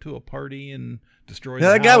all go to a party and destroy the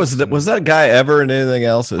that guy house. was that guy ever in anything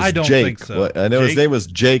else? I don't Jake. think so. I know Jake? his name was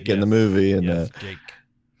Jake in the movie, and yes, Jake.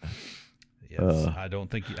 Yes, I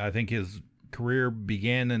think his career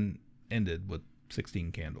began and ended with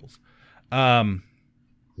 16 Candles. Yeah.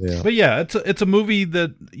 But yeah, it's a movie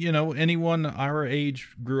that, you know, anyone our age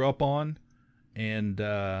grew up on, and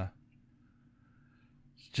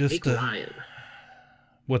just Jake Ryan.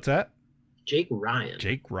 What's that? Jake Ryan.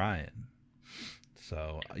 Jake Ryan.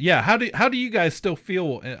 So yeah, how do you guys still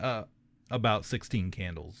feel about 16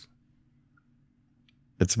 Candles?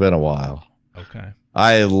 It's been a while. Okay.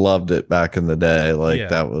 I loved it back in the day. Like Yeah.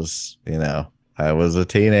 that was, you know, I was a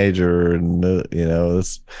teenager, and you know,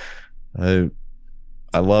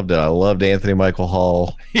 I loved it. I loved Anthony Michael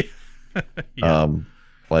Hall. Yeah.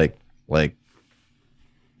 Like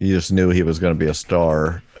you just knew he was going to be a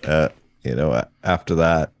star. You know, after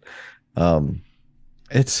that,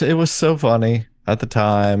 it was so funny at the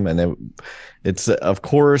time, and it's of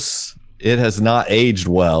course it has not aged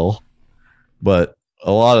well, but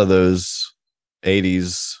a lot of those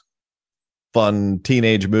 80s fun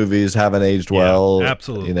teenage movies haven't aged well.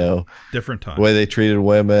 Absolutely. You know, different time. The way they treated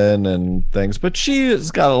women and things. But she has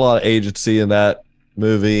got a lot of agency in that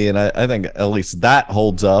movie, and I think at least that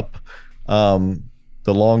holds up.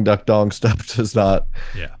 The Long Duck Dong stuff does not.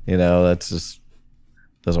 Yeah. You know, that's just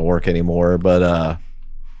doesn't work anymore. But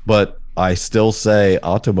I still say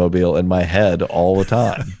automobile in my head all the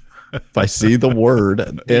time. If I see the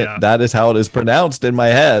word, that is how it is pronounced in my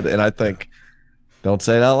head, and I think, don't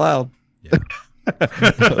say it out loud. Yeah.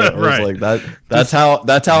 Right. Like that. That's how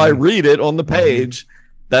I read it on the page.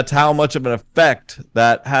 That's how much of an effect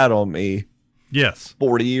that had on me. Yes.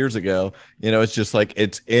 40 years ago. You know, it's just like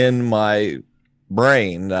it's in my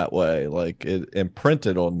brain that way. Like it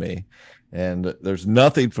imprinted on me. And there's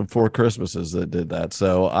nothing from Four Christmases that did that.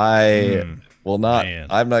 So I will not. Man.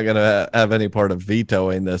 I'm not going to have any part of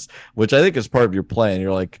vetoing this, which I think is part of your plan.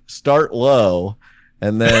 You're like, start low.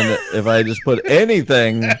 And then if I just put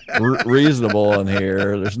anything reasonable in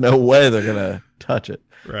here, there's no way they're going to touch it.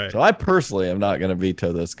 Right. So I personally am not going to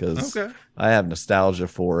veto this because I have nostalgia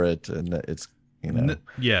for it, and it's, you know,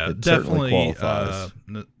 yeah, it certainly definitely. qualifies.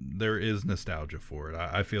 There is nostalgia for it.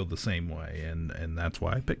 I feel the same way, and that's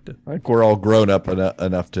why I picked it. I think we're all grown up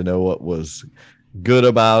enough to know what was good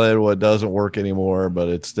about it, what doesn't work anymore. But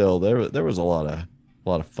it's still there was a lot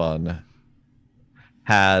of fun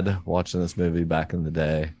had watching this movie back in the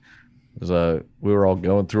day. We were all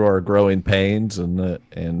going through our growing pains,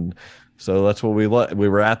 and so that's what we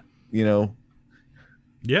were at, you know,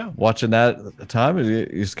 Yeah. Watching that at the time, you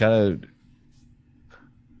just kind of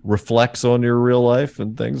reflects on your real life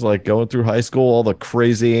and things like going through high school, all the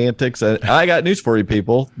crazy antics. And I got news for you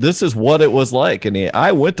people. This is what it was like. And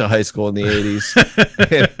I went to high school in the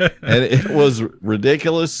 80s and it was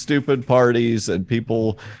ridiculous, stupid parties and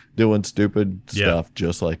people doing stupid stuff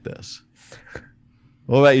just like this.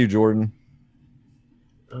 What about you, Jordan?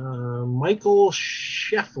 Michael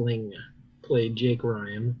Scheffling played Jake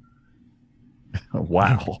Ryan.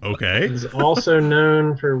 Wow. Okay. He's also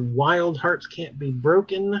known for Wild Hearts Can't Be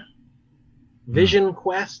Broken, Vision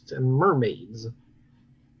Quest, and Mermaids.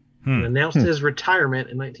 And announced his retirement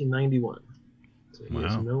in 1991. So he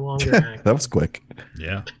is no longer active. That was quick.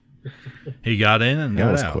 Yeah. He got in and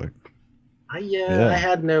got out. Quick. I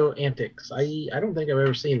had no antics. I don't think I've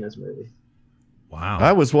ever seen this movie. Wow.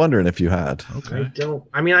 I was wondering if you had. Okay.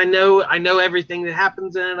 I know everything that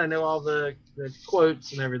happens in it. I know all the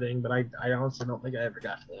quotes and everything, but I honestly don't think I ever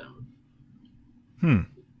got to them.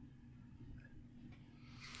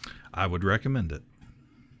 I would recommend it.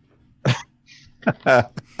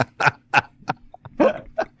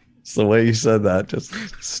 It's the way you said that, just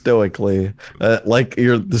stoically, like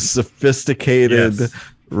you're the sophisticated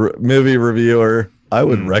movie reviewer. I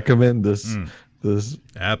would recommend this. This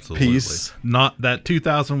absolutely piece. Not that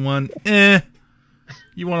 2001.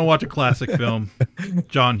 You want to watch a classic film?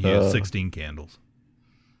 John Hughes, 16 Candles.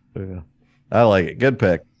 Yeah, I like it. Good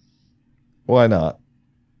pick. Why not?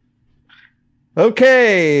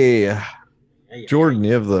 Okay, Jordan,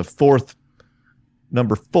 you have the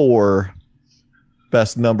number 4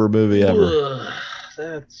 best number movie ever.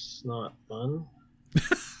 That's not fun.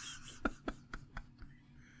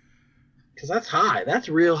 Because that's high. That's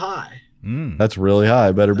real high. That's really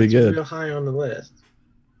high. Better be good. Real high on the list.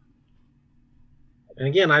 And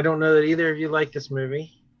again, I don't know that either of you like this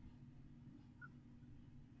movie,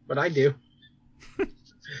 but I do.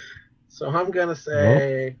 So I'm gonna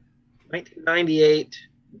say 1998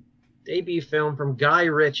 debut film from Guy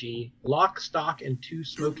Ritchie, Lock, Stock, and Two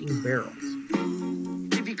Smoking Barrels.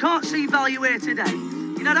 If you can't see value here today,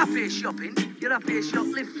 you're not up here shopping. You're up here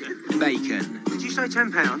shoplifting. Bacon. Did you say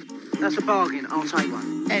 £10? That's a bargain. I'll take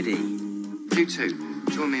one. Eddie. You two,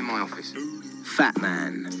 join me in my office. Fat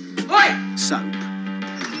Man. Oi! Soap.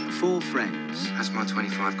 4 friends. That's my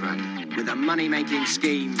 25 grand. With a money-making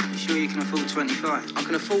scheme. You sure you can afford 25? I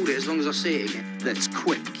can afford it as long as I see it again. That's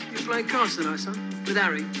quick. You playing cards tonight, son? With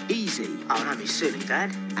Harry? Easy. Oh, don't be silly,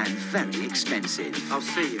 Dad. And very expensive. I'll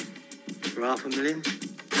see you. For $500,000?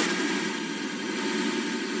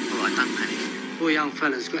 All right, don't panic. 4 young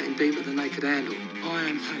fellas getting deeper than they could handle. I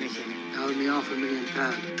am panicking. They owe me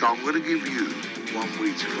 £500,000. I'm going to give you 1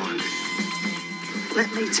 week to find it.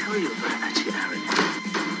 Let me tell you about that shit, Harry.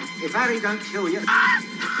 If Harry don't kill you,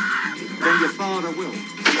 then your father will.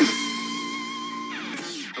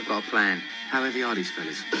 I've got a plan. How heavy are these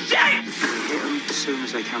fellas? Hit them as soon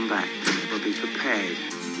as they come back. We'll be prepared,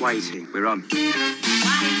 waiting. We're on.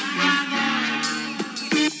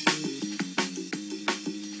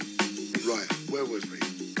 Right, where was we?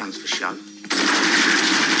 Guns for show.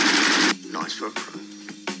 Nice for a pro.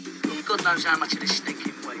 God knows how much of this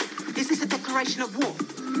stinking weed. Is this a declaration of war? A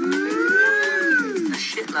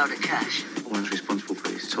shitload of cash. All one's responsible for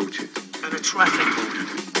this torture. And a traffic order.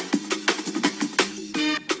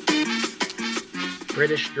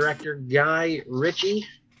 British director Guy Ritchie.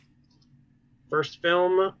 First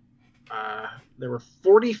film. There were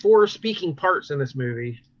 44 speaking parts in this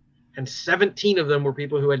movie, and 17 of them were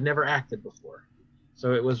people who had never acted before.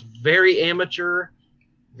 So it was very amateur,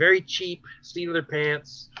 very cheap, seat of their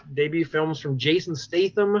pants. Debut films from Jason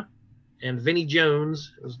Statham and Vinnie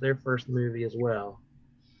Jones. It was their first movie as well.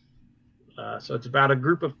 So it's about a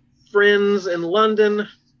group of friends in London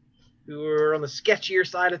who are on the sketchier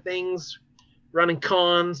side of things, running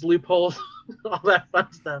cons, loopholes, all that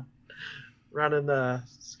fun stuff. Running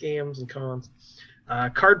scams and cons.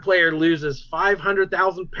 Card player loses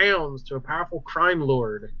 £500,000 to a powerful crime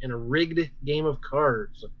lord in a rigged game of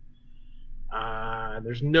cards.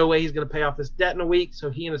 There's no way he's going to pay off this debt in a week, so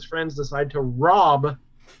he and his friends decide to rob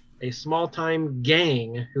a small-time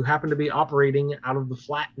gang who happen to be operating out of the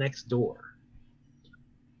flat next door.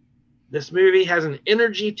 This movie has an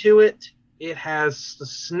energy to it. It has the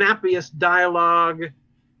snappiest dialogue,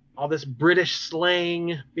 all this British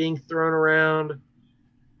slang being thrown around,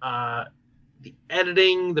 the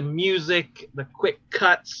editing, the music, the quick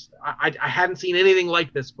cuts. I hadn't seen anything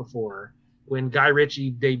like this before when Guy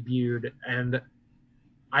Ritchie debuted, and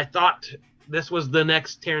I thought this was the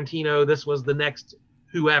next Tarantino, this was the next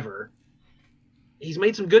whoever. He's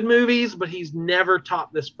made some good movies, but he's never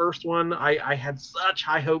topped this first one. I had such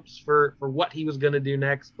high hopes for what he was going to do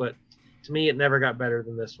next, but To me, it never got better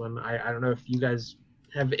than this one. I don't know if you guys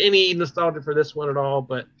have any nostalgia for this one at all,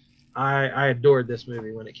 but I adored this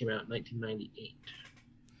movie when it came out in 1998.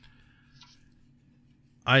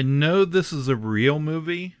 I know this is a real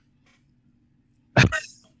movie. I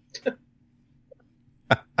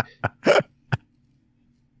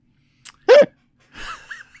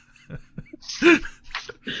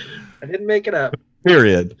didn't make it up.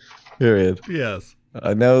 Period. Yes.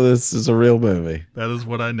 I know this is a real movie. That is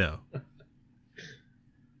what I know.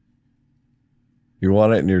 You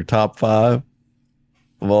want it in your top 5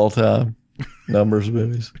 of all time numbers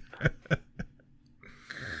movies?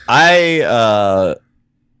 I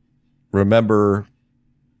remember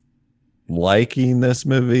liking this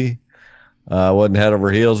movie. I wasn't head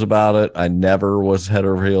over heels about it. I never was head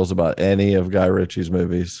over heels about any of Guy Ritchie's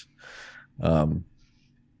movies that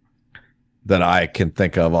I can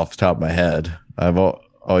think of off the top of my head. I've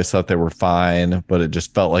always thought they were fine, but it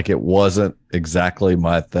just felt like it wasn't exactly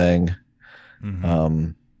my thing.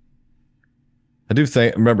 Mm-hmm. I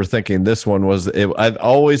remember thinking this one was. I've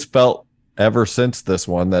always felt ever since this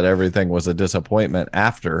one that everything was a disappointment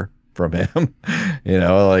after from him.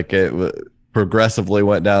 Like it progressively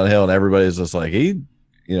went downhill, and everybody's just like, did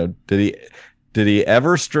he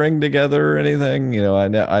ever string together anything? I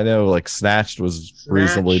know like Snatched was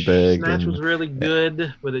reasonably big. Snatch was really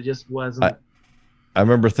good, but it just wasn't. I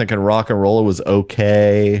remember thinking Rock and Roller was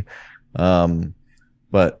okay.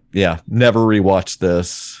 But yeah, never rewatched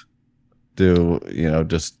this.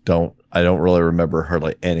 I don't really remember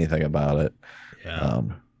hardly anything about it. Yeah.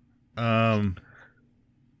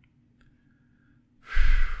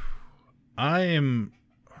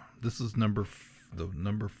 This is the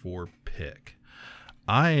number 4 pick.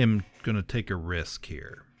 I am going to take a risk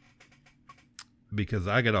here because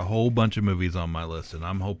I got a whole bunch of movies on my list, and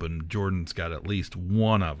I'm hoping Jordan's got at least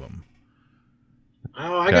one of them.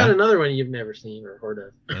 Oh, I got another one you've never seen or heard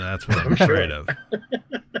of. And that's what I'm afraid of.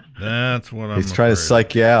 He's trying to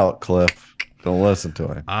psych you out, Cliff. Don't listen to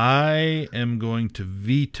him. I am going to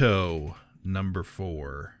veto number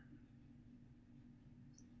 4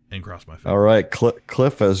 and cross my fingers. All right,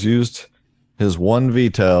 Cliff has used his one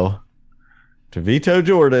veto to veto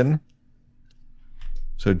Jordan.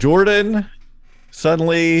 So Jordan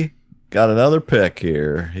suddenly got another pick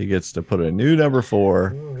here. He gets to put a new number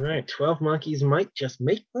 4. All right, 12 Monkeys might just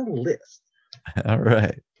make the list. All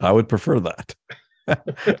right, I would prefer that.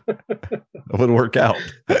 That would work out.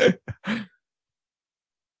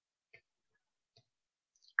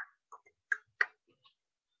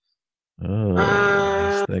 Oh, I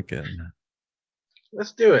was thinking.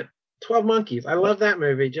 Let's do it. 12 Monkeys. I love that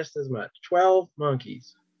movie just as much. 12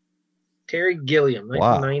 Monkeys. Terry Gilliam,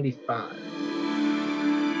 1995.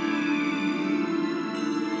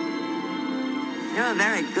 You're a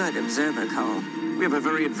very good observer, Cole. We have a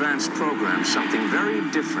very advanced program, something very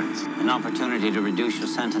different. An opportunity to reduce your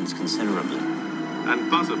sentence considerably.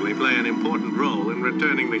 And possibly play an important role in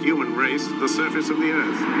returning the human race to the surface of the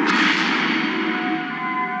Earth.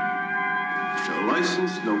 No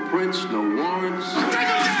license, no prints, no warrants. Take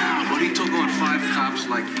him down! But he took on 5 cops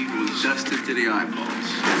like he was dusted to the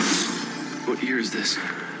eyeballs. What year is this?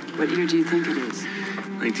 What year do you think it is?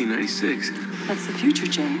 1996. That's the future,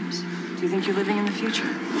 James. Do you think you're living in the future?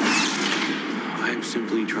 I'm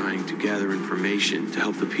simply trying to gather information to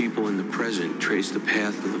help the people in the present trace the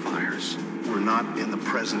path of the virus. We're not in the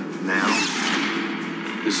present now.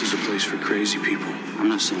 This is a place for crazy people. I'm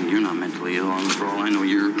not saying you're not mentally ill. For all I know,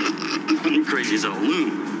 you're crazy as a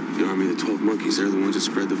loon. The army of the 12 monkeys, they're the ones that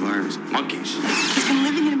spread the virus. Monkeys. He's been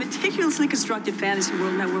living in a meticulously constructed fantasy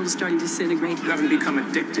world, and that world is starting to disintegrate. You haven't become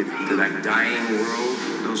addicted to that dying world?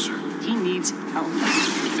 No, sir. He needs help.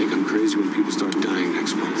 I think I'm crazy when people start dying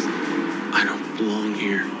next month. I don't belong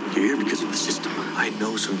here. You're here because of the system. I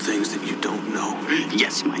know some things that you don't know.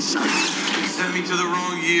 Yes, my son. You sent me to the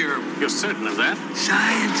wrong year. You're certain of that?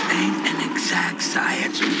 Science ain't an exact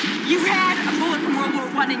science. You had a bullet from World War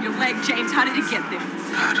I in your leg, James. How did it get there?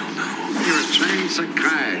 I don't know. You're a trained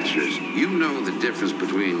psychiatrist. You know the difference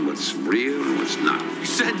between what's real and what's not. You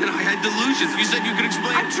said that I had delusions. You said you could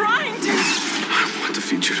explain. I'm trying to. I want the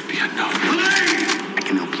future to be unknown. I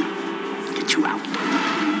can help you. Get you out.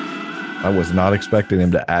 I was not expecting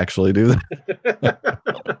him to actually do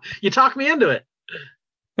that. You talked me into it.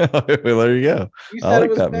 Well, there you go. I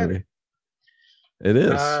like that movie. It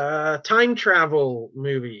is. Time travel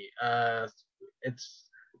movie. It's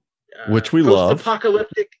which we love.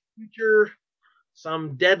 Post-apocalyptic future.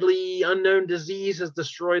 Some deadly unknown disease has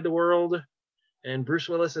destroyed the world, and Bruce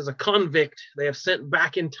Willis is a convict they have sent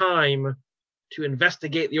back in time to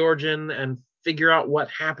investigate the origin and figure out what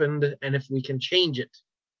happened and if we can change it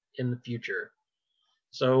in the future.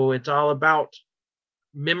 So it's all about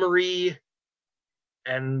memory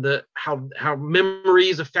and how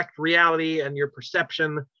memories affect reality and your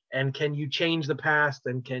perception, and can you change the past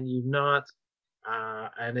and can you not?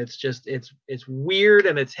 And it's weird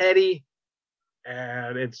and it's heady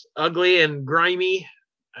and it's ugly and grimy,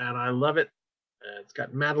 and I love it. It's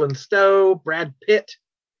got Madeline Stowe, Brad Pitt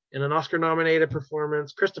in an Oscar-nominated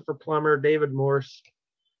performance, Christopher Plummer, David Morse,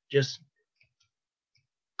 just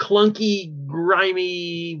clunky,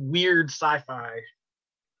 grimy, weird sci-fi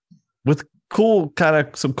with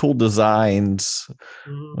some cool designs.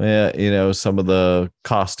 Yeah, some of the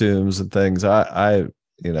costumes and things. I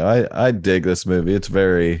dig this movie. It's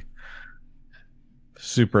very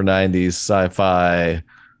super 90s sci-fi.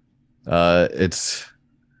 It's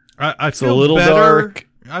I feel a little better, dark.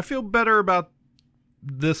 I feel better about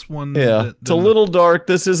this one. Yeah, it's a little dark.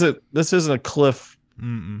 This isn't a Cliff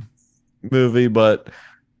movie, but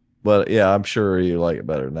yeah, I'm sure you like it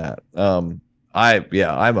better than that.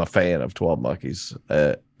 I'm a fan of 12 Monkeys.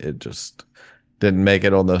 It just didn't make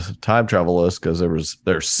it on the time travel list because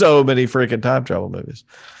there's so many freaking time travel movies.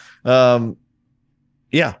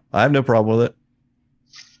 Yeah, I have no problem with it.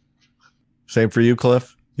 Same for you,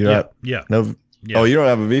 Cliff. Yeah. No. Yeah. Oh, you don't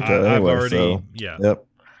have a veto anyway. I've already, so. Yeah. Yep.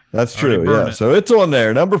 That's true. Yeah. So it's on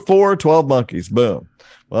there. Number 4, 12 Monkeys. Boom.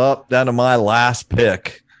 Well, down to my last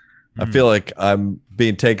pick. I feel like I'm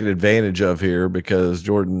being taken advantage of here because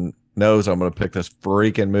Jordan knows I'm going to pick this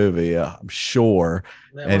freaking movie. I'm sure.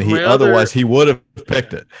 And otherwise he would have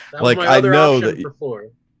picked it. Like I know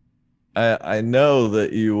that. I know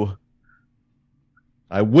that you.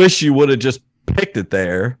 I wish you would have just picked it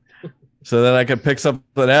there, so then I could pick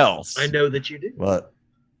something else. I know that you do.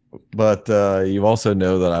 But you also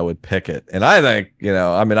know that I would pick it, and I think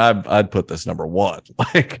I'd put this number 1.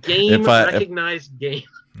 Like recognized game.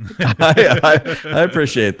 I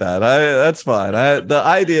appreciate that. That's fine. The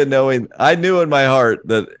idea knowing I knew in my heart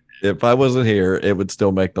that if I wasn't here, it would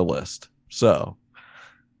still make the list. So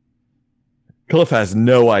Cliff has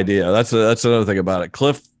no idea. That's another thing about it.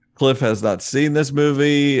 Cliff has not seen this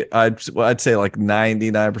movie. I'd say like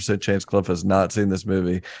 99% chance Cliff has not seen this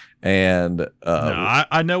movie. And no,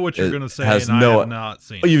 I know what you're going to say, and I have not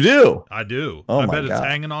seen it. Oh, you do? I do. Oh, I my bet God. It's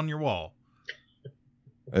hanging on your wall.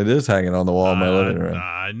 It is hanging on the wall in my living room.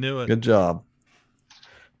 I knew it. Good job.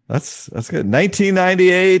 That's good.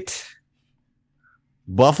 1998,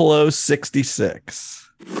 Buffalo 66.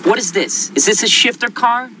 What is this? Is this a shifter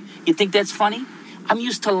car? You think that's funny? I'm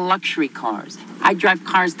used to luxury cars. I drive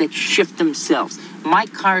cars that shift themselves. My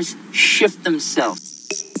cars shift themselves.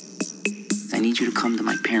 I need you to come to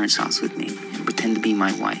my parents' house with me and pretend to be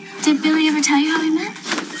my wife. Did Billy ever tell you how we met?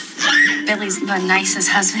 Billy's the nicest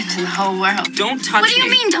husband in the whole world. Don't touch me. What do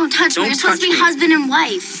you mean, don't touch me? You're supposed to be husband and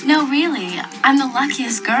wife. No, really. I'm the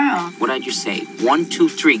luckiest girl. What did you say? 1, 2,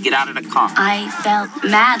 3, get out of the car. I fell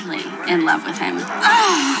madly in love with him.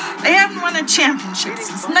 I haven't won a championship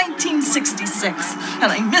since 1966.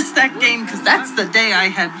 And I missed that game because that's the day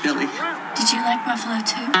I had Billy. Did you like Buffalo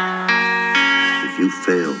too? If you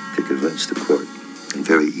fail to convince the court, and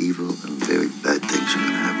very evil and very bad things are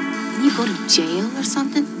going to happen. Didn't you go to jail or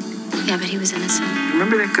something? Yeah, but he was innocent.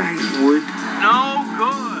 Remember that guy Wood? No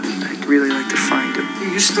good. I'd really like to find him.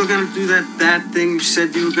 You still gonna do that bad thing you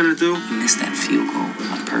said you were gonna do? He missed that field goal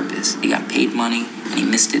on purpose. He got paid money, and he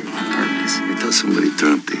missed it on purpose. You tell somebody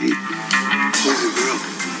turn up the heat. Where's the girl?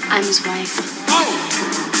 I'm his wife. She's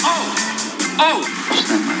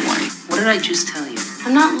not my wife. What did I just tell you?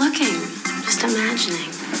 I'm not looking, just imagining.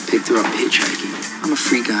 I picked her up hitchhiking. I'm a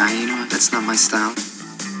free guy, you know, that's not my style.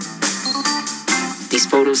 These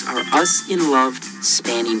photos are us in love,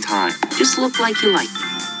 spanning time. Just look like you like me.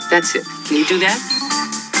 That's it. Can you do that?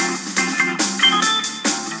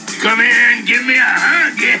 Come here and give me a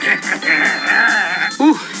hug.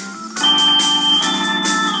 Ooh.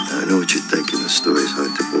 I know what you're thinking. The story's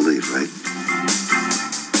hard to believe, right?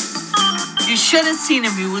 You should have seen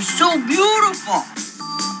him. He was so beautiful.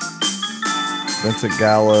 Vincent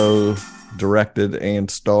Gallo directed and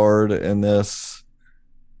starred in this.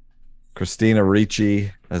 Christina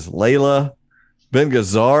Ricci as Layla. Ben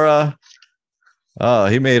Gazzara.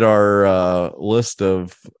 He made our list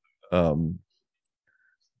of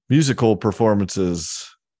musical performances,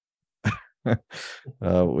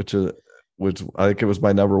 which I think it was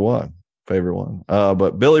my number 1 favorite one.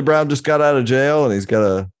 But Billy Brown just got out of jail and he's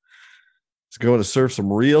going to serve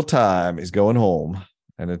some real time. He's going home,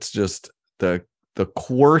 and it's just the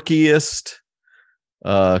quirkiest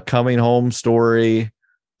coming home story.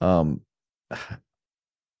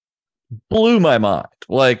 Blew my mind.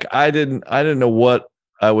 Like I didn't know what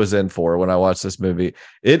I was in for when I watched this movie.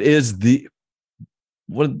 It is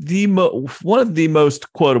one of the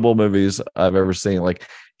most quotable movies I've ever seen. Like,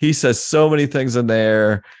 he says so many things in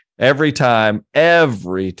there. Every time I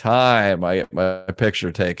get my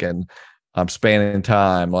picture taken, I'm spanning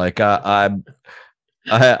time. Like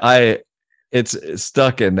it's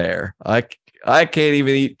stuck in there. I can't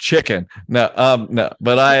even eat chicken. No.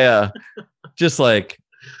 But I just like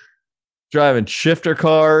driving shifter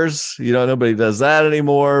cars. Nobody does that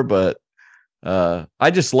anymore. But I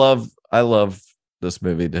love this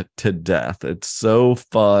movie to death. It's so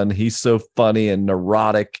fun. He's so funny and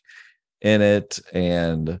neurotic in it,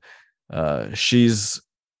 and she's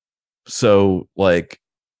so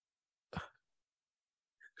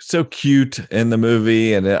cute in the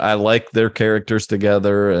movie, and I like their characters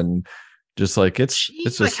together, and just like she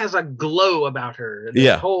just has a glow about her.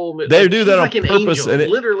 Yeah, they do that on purpose, angel,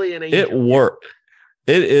 and literally an angel. It worked.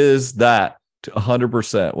 It is that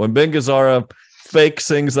 100%. When Ben Gazzara fake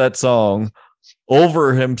sings that song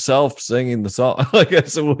over himself singing the song, like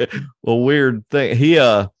it's a weird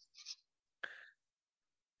thing.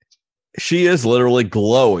 She is literally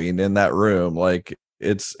glowing in that room. Like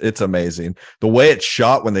it's amazing. The way it's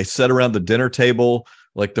shot when they sit around the dinner table,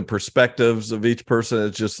 like the perspectives of each person,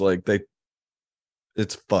 it's just like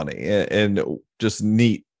it's funny and just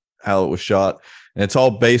neat how it was shot. And it's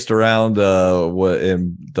all based around what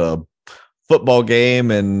in the football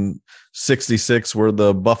game in '66 where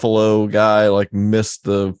the Buffalo guy like missed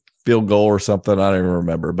the field goal or something. I don't even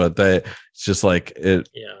remember, but it's just like it.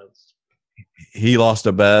 Yeah. He lost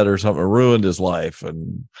a bet or something, ruined his life,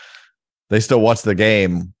 and they still watch the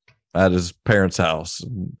game at his parents' house.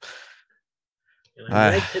 And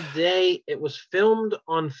I read today it was filmed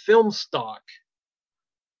on film stock,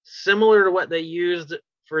 similar to what they used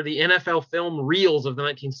for the NFL film reels of the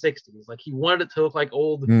 1960s. Like he wanted it to look like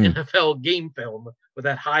old NFL game film with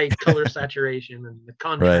that high color saturation and the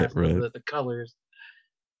contrast of the colors.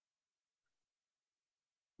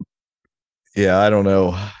 Yeah, I don't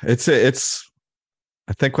know. It's.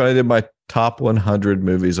 I think when I did my top 100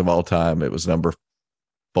 movies of all time, it was number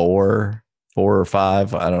 4 or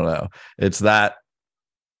 5. I don't know. It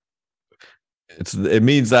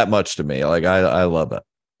means that much to me. Like I love it.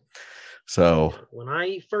 So when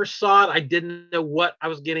I first saw it, I didn't know what I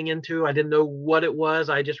was getting into. I didn't know what it was.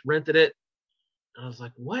 I just rented it. I was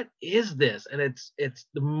like, what is this? And it's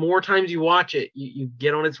the more times you watch it, you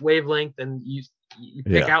get on its wavelength and you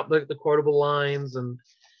pick out the quotable lines, and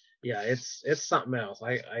yeah, it's something else.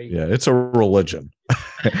 Yeah, it's a religion.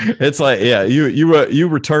 It's like, yeah, you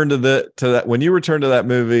return to that when you return to that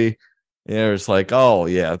movie, it's like, oh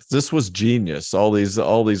yeah, this was genius. All these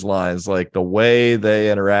lines, like the way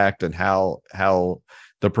they interact and how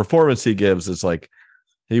the performance he gives is like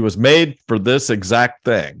he was made for this exact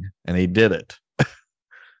thing and he did it.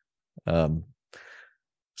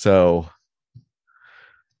 So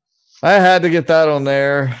I had to get that on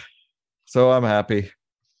there, so I'm happy.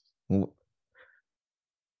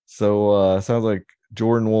 So sounds like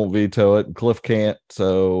Jordan won't veto it and Cliff can't.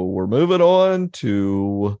 So we're moving on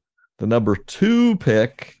to the number 2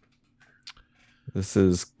 pick. This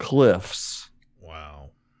is Cliff's. Wow.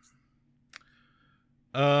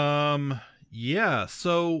 Yeah,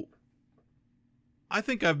 so I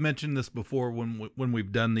think I've mentioned this before when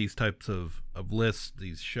we've done these types of lists,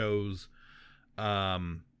 these shows,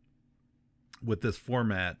 with this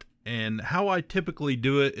format. And how I typically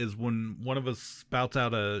do it is when one of us spouts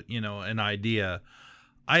out an idea,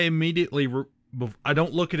 I immediately, I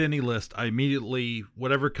don't look at any list. I immediately,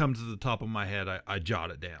 whatever comes to the top of my head, I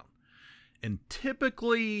jot it down. And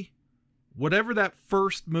typically, whatever that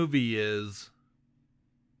first movie is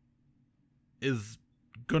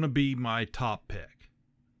going to be my top pick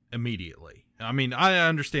immediately. I mean, I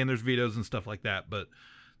understand there's vetoes and stuff like that, but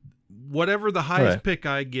whatever the highest pick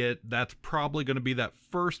I get, that's probably going to be that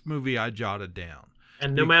first movie I jotted down.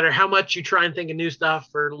 And no matter how much you try and think of new stuff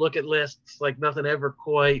or look at lists, like nothing ever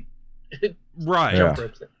quite right. Yeah.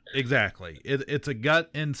 Exactly. It's a gut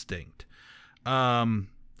instinct.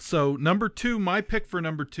 So number 2, my pick for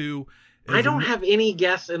number 2 is I don't have any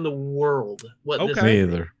guess in the world what this is. Me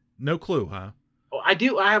either. No clue, huh? Oh, I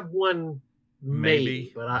do. I have one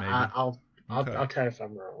maybe. But I'll tell you if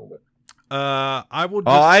I'm wrong. But I will.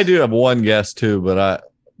 I do have one guess too,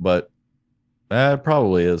 but it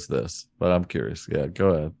probably is this. But I'm curious. Yeah, go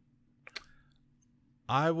ahead.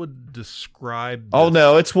 I would describe. Oh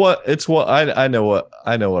no, it's what I know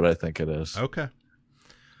what I think it is. Okay.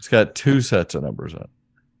 It's got 2 sets of numbers on it.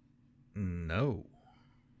 No.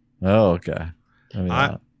 Oh, okay.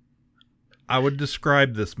 I would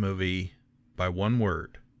describe this movie by one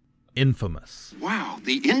word: infamous. Wow,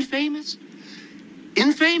 the infamous?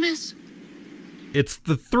 Infamous? It's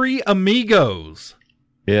the 3 Amigos.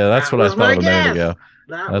 Yeah, that's what I thought a minute ago.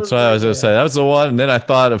 That's what I was going to say. That was the one, and then I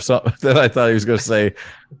thought of something. Then I thought he was going to say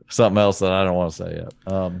something else that I don't want to say yet.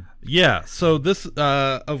 Yeah. So this,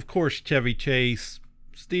 of course, Chevy Chase,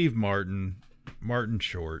 Steve Martin, Martin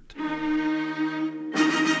Short.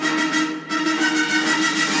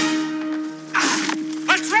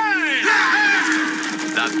 Let's ride!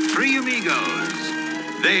 The Three Amigos.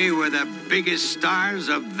 They were the biggest stars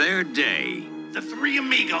of their day. The Three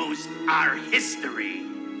Amigos are history.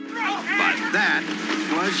 But that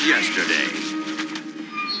was yesterday.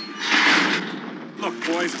 Look,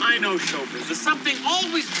 boys, I know show business. Something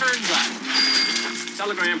always turns up.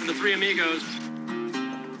 Telegram for the Three Amigos.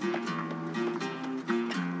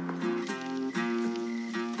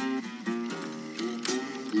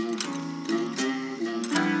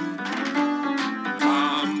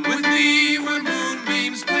 Come with me where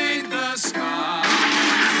moonbeams paint the sky.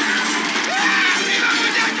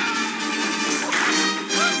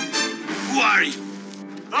 Who are you?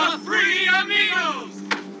 The Three Amigos!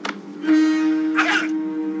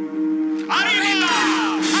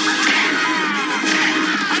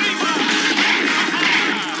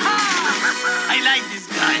 I like this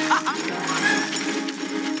guy.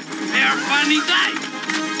 They are funny guys.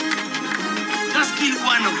 Just kill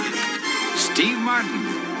one of them. Steve Martin.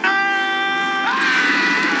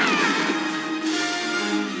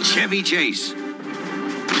 Chevy Chase. Do you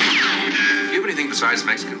have anything besides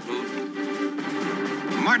Mexican food?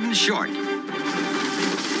 Martin Short.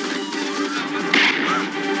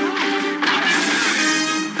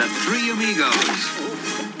 The Three Amigos.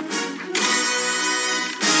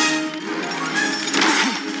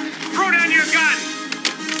 Throw down your gun!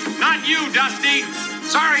 Not you, Dusty!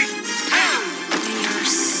 Sorry! You're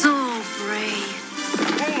so brave.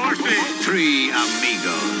 Three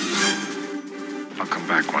Amigos. I'll come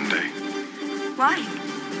back one day. Why?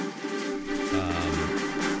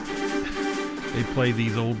 They play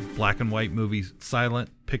these old black and white movies, silent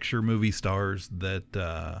picture movie stars that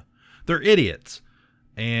they're idiots.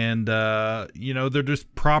 And, they're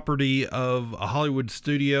just property of a Hollywood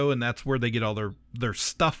studio, and that's where they get all their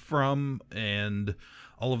stuff from and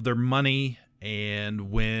all of their money.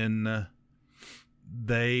 And when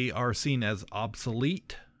they are seen as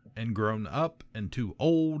obsolete and grown up and too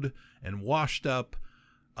old and washed up,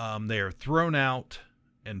 they are thrown out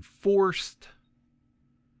and forced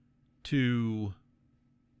to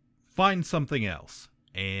find something else.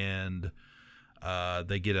 And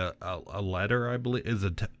they get a letter, I believe, is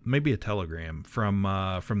maybe a telegram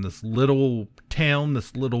from this little town,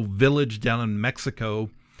 this little village down in Mexico,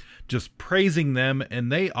 just praising them,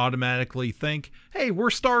 and they automatically think, hey, we're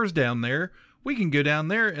stars down there. We can go down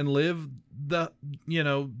there and live the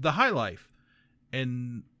high life.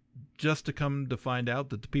 And just to come to find out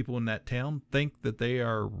that the people in that town think that they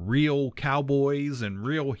are real cowboys and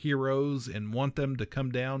real heroes and want them to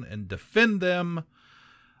come down and defend them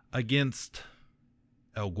against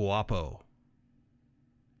El Guapo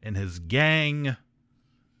and his gang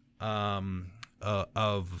of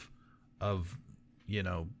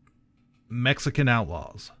Mexican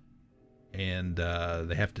outlaws. And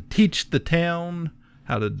they have to teach the town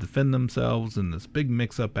how to defend themselves in this big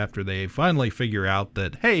mix-up after they finally figure out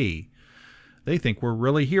that, hey, they think we're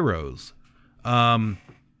really heroes.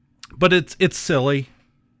 But it's silly.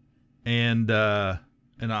 And I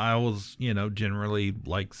always, generally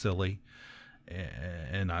like silly.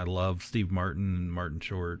 And I love Steve Martin and Martin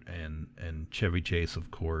Short and Chevy Chase,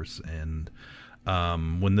 of course. And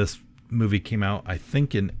when this movie came out, I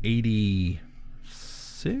think in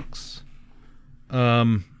 86.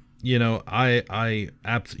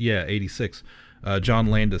 86. John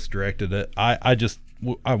Landis directed it. I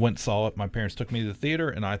went and saw it. My parents took me to the theater,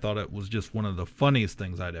 and I thought it was just one of the funniest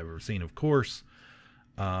things I'd ever seen. Of course,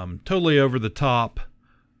 totally over the top,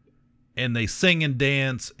 and they sing and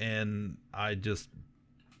dance, and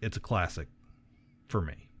it's a classic for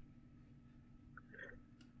me.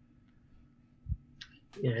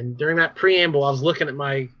 Yeah, and during that preamble, I was looking at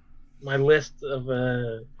my list of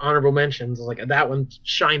honorable mentions. I was like, that one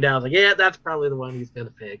shined out. I was like, yeah, that's probably the one he's going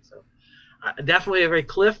to pick. So definitely a very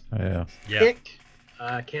Cliff pick.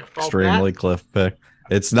 Can't fault extremely that. Cliff pick.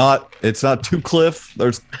 It's not too Cliff.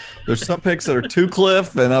 There's some picks that are too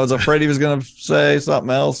Cliff, and I was afraid he was going to say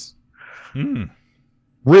something else.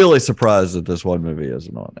 Really surprised that this one movie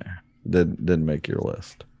isn't on there. Didn't make your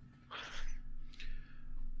list.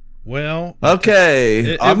 Well,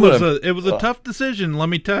 okay. It was a tough decision, let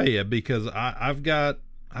me tell you, because I've got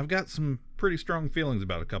some pretty strong feelings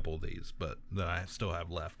about a couple of these, but that I still have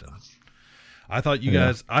left. And I thought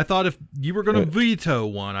I thought if you were going to veto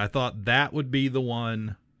one, I thought that would be the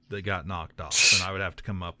one that got knocked off, and I would have to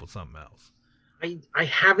come up with something else. I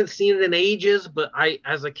haven't seen it in ages, but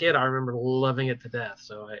as a kid I remember loving it to death.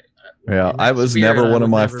 So I was never one of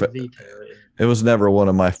my. It was never one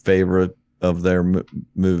of my favorite of their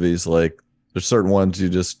movies. Like there's certain ones you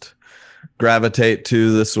just gravitate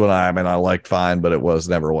to. This one, I liked fine, but it was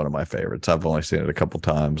never one of my favorites. I've only seen it a couple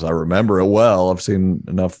times. I remember it well. I've seen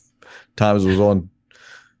enough times it was on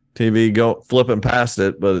TV, go flipping past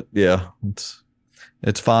it, but yeah,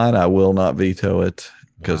 it's fine. I will not veto it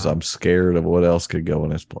because I'm scared of what else could go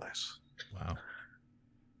in its place. Wow.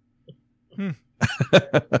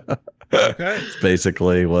 Okay. It's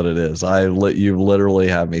basically what it is. You literally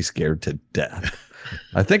have me scared to death.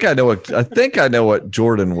 I think I know what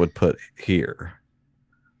Jordan would put here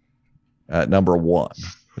at number 1,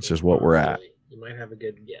 which is what we're at. You might have a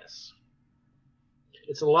good guess.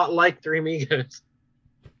 It's a lot like Three Amigos.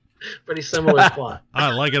 Pretty similar plot.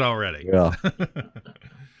 I like it already. Yeah.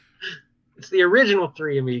 It's the original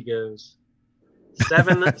Three Amigos.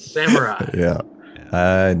 7 Samurai. Yeah.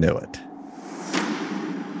 I knew it.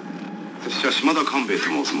 私は島田官兵衛と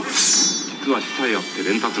申すものです。実は伝え合って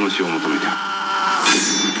連達の死を求めて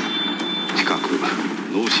近く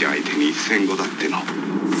脳死相手に一戦後だっての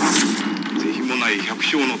是非もない百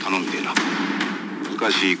姓の頼みでな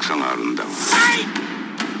難しい戦があるんだが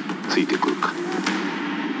ついてくるか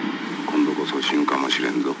今度こそ死ぬかもしれ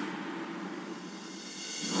んぞ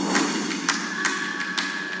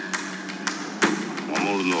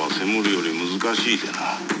守るのは攻めるより難しいで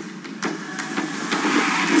な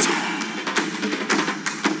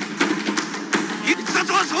戦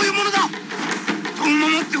とはそういうものだ人を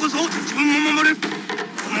守ってこそ自分も守れる己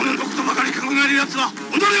の毒とばかり考える奴は己を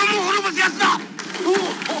も滅ぼす奴だ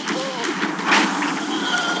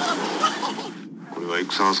これは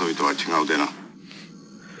戦遊びとは違うでな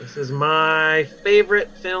This is my favorite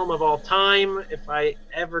film of all time. If I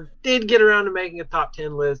ever did get around to making a top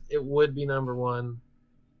 10 list, it would be number 1.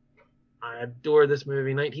 I adore this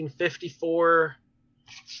movie. 1954,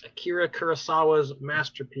 Akira Kurosawa's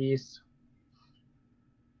masterpiece.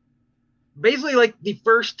 Basically like the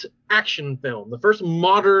first action film, the first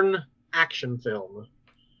modern action film.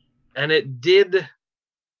 And it did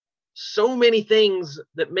so many things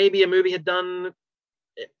that maybe a movie had done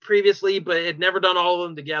previously, but it had never done all of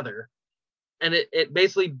them together. And it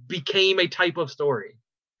basically became a type of story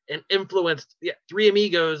and influenced. Three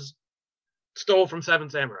Amigos stole from Seven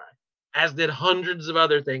Samurai, as did hundreds of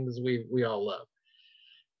other things we all love.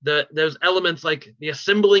 Those elements like the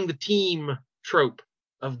assembling the team trope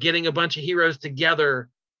of getting a bunch of heroes together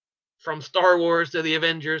from Star Wars to the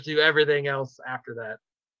Avengers to everything else after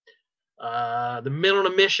that. The men on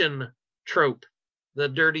a mission trope, the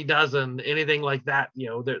Dirty Dozen, anything like that. You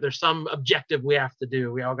know, there's some objective we have to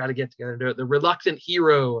do. We all got to get together and do it. The reluctant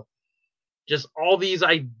hero, just all these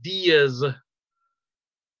ideas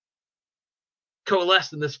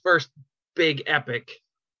coalesced in this first big epic.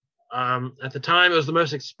 At the time, it was the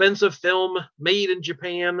most expensive film made in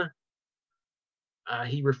Japan.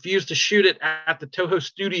 He refused to shoot it at the Toho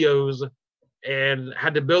Studios and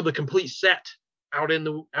had to build a complete set out in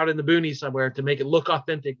the boonies somewhere to make it look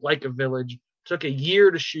authentic, like a village. Took a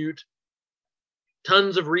year to shoot,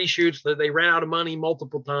 tons of reshoots. That they ran out of money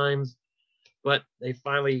multiple times, but they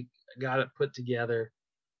finally got it put together.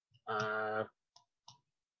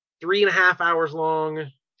 3.5 hours long,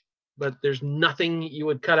 but there's nothing you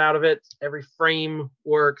would cut out of it. Every frame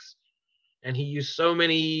works, and he used so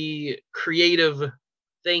many creative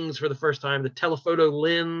things for the first time. The telephoto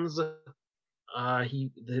lens,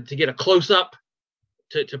 to get a close up.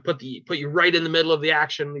 To put you right in the middle of the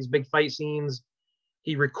action, these big fight scenes.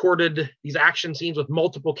 He recorded these action scenes with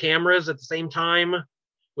multiple cameras at the same time,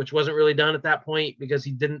 which wasn't really done at that point because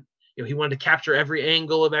he didn't, he wanted to capture every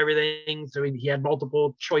angle of everything. So he had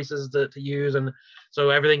multiple choices to use. And so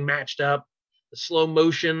everything matched up. The slow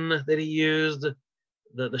motion that he used,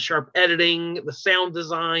 the sharp editing, the sound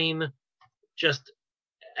design, just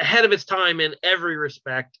ahead of its time in every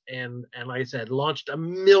respect. And like I said, launched a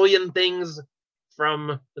million things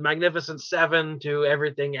from the Magnificent Seven to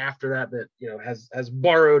everything after that has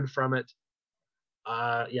borrowed from it.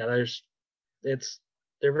 There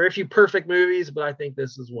are very few perfect movies, but I think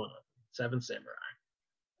this is one of them. Seven Samurai.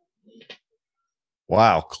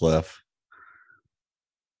 Wow, Cliff.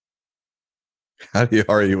 How do you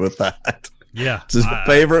argue with that? Yeah. It's his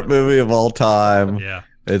favorite movie of all time. Yeah.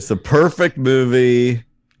 It's the perfect movie.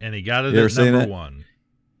 And he got it at number 1.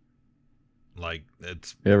 Like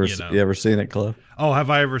it's you ever seen it, Cliff? Oh,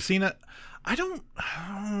 have I ever seen it? I don't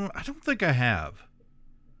think I have.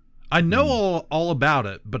 I know all about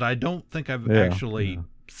it, but I don't think I've actually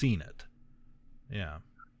seen it. Yeah.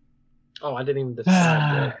 Oh, I didn't even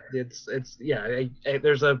decide that. It's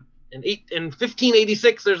there's a in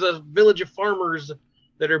 1586, there's a village of farmers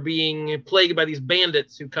that are being plagued by these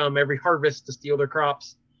bandits who come every harvest to steal their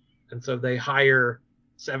crops. And so they hire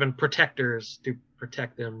 7 protectors to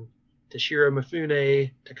protect them. Toshiro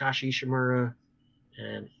Mifune, Takashi Shimura,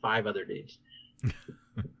 and 5 other dudes.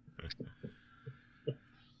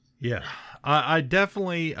 Yeah. I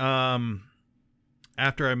definitely,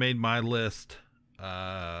 after I made my list,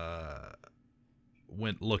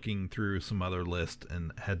 went looking through some other lists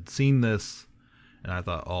and had seen this, and I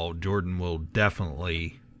thought, oh, Jordan will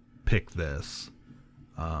definitely pick this.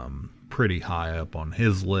 Pretty high up on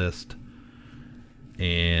his list.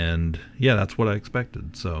 And yeah, that's what I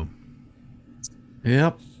expected. So,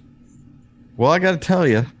 yep. Well, I got to tell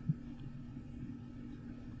you,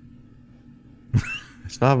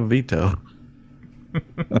 it's not a veto.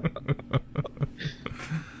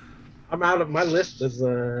 I'm out of my list is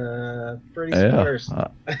pretty sparse.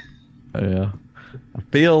 Yeah. I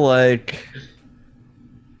feel like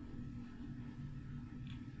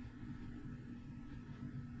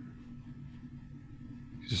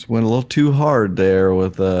you just went a little too hard there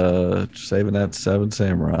with saving that 7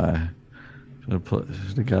 Samurai. Should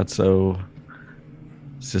have got so.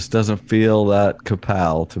 It just doesn't feel that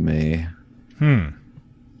Ka-Pow to me.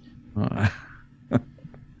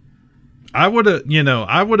 I would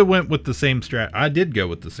have went with the same I did go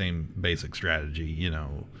with the same basic strategy,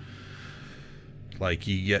 like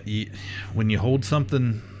when you hold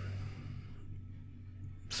something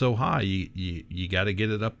so high, you got to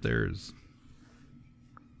get it up there as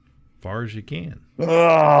far as you can.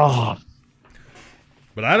 Oh.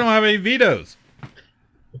 But I don't have any vetoes.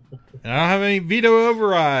 And I don't have any veto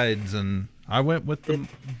overrides, and I went with them.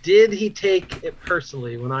 Did he take it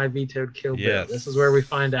personally when I vetoed Kill Bill? Yes. This is where we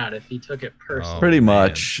find out if he took it personally. Pretty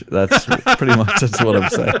much. That's pretty much that's what I'm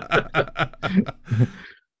saying.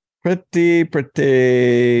 Pretty.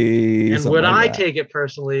 And would I take it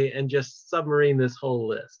personally and just submarine this whole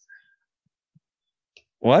list?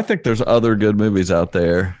 Well, I think there's other good movies out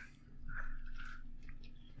there.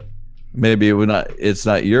 Maybe it's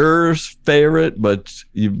not your favorite, but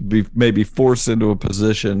you'd be maybe forced into a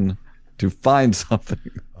position to find something.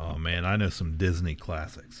 Oh man, I know some Disney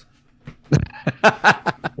classics.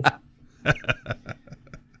 I'm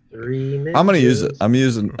gonna use it. I'm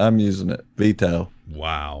using it. Veto.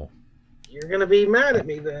 Wow. You're gonna be mad at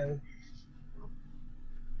me then.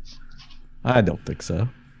 I don't think so.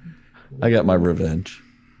 I got my revenge.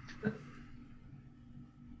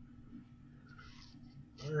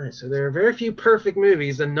 All right, so there are very few perfect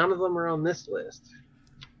movies, and none of them are on this list.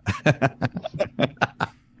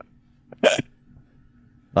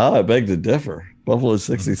 I beg to differ. Buffalo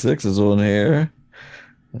 66 is on here.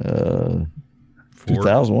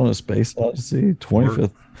 2001: A Space Odyssey.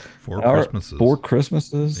 25th. Four Christmases. 4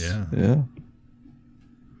 Christmases. Yeah.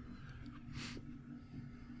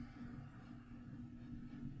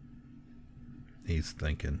 He's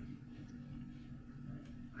thinking.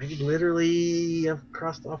 I literally have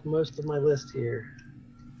crossed off most of my list here.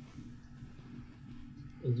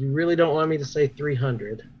 You really don't want me to say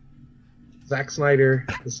 300. Zack Snyder,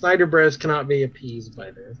 the Snyder Bros cannot be appeased by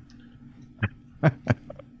this.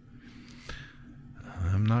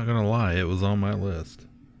 I'm not gonna lie, it was on my list.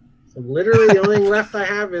 So literally the only thing left I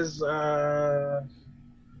have is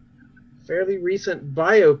fairly recent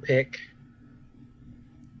biopic,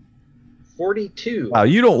 42. Wow,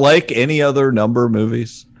 you don't like any other number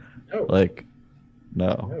movies? No.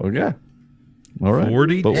 No. Okay. All right.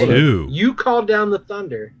 42. You called down the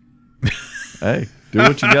thunder. Hey, do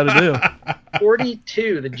what you got to do.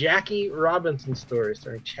 42, the Jackie Robinson story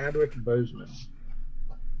starring Chadwick Boseman.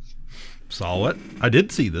 Saw it. I did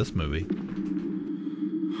see this movie.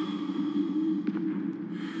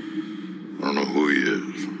 I don't know who he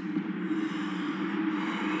is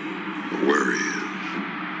or where he is,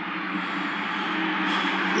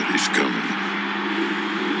 but he's coming.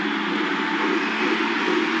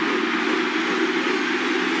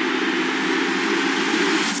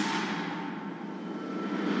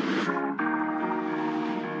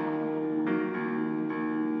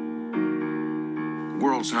 The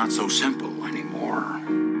world's not so simple anymore.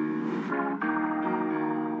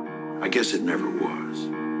 I guess it never was.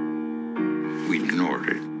 We ignored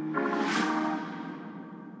it.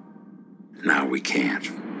 Now we can't.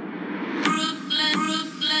 Brooklyn,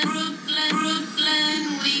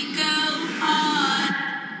 we go hard.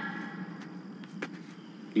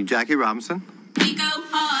 You Jackie Robinson? We go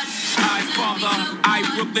hard. I father, I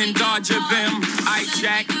Brooklyn Dodger them. I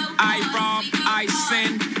Jack, I rob, I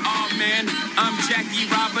sin. Oh man, I'm Jackie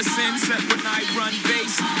Robinson. Except when I run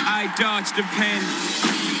base, I dodge the pen.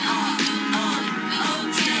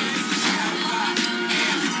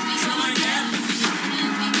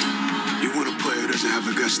 doesn't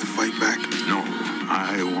have the guts to fight back? No,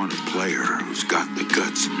 I want a player who's got the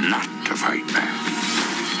guts not to fight back.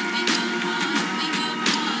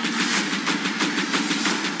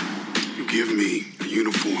 You give me a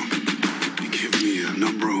uniform, you give me a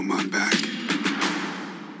number on my back,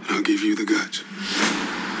 and I'll give you the guts.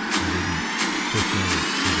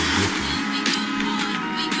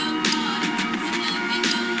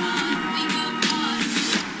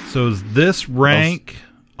 So is this rank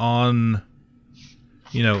on,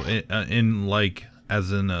 in like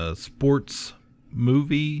as in a sports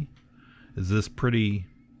movie? Is this pretty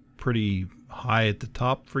high at the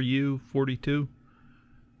top for you? 42?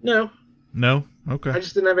 No. No. Okay. I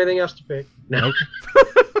just didn't have anything else to pick. No. Okay.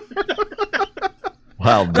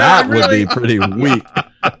 Wow, that would be pretty weak.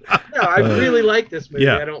 No, I really like this movie.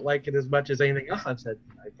 Yeah. I don't like it as much as anything else I've said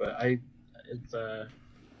tonight, but it's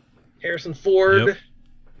Harrison Ford. Yep.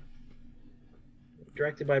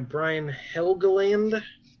 Directed by Brian Helgeland.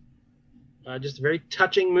 Just a very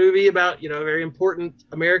touching movie about, a very important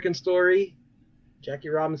American story. Jackie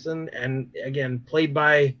Robinson, and again, played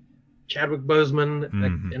by Chadwick Boseman,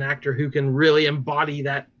 an actor who can really embody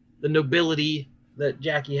the nobility that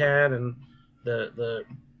Jackie had and the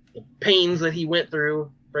pains that he went through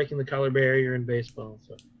breaking the color barrier in baseball.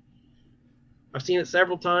 So I've seen it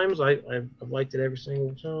several times. I've liked it every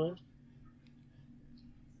single time.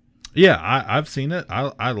 Yeah, I've seen it.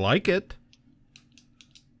 I like it.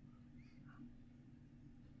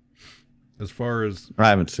 As far as I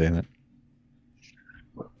haven't seen it.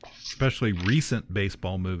 Especially recent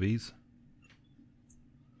baseball movies.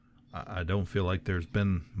 I don't feel like there's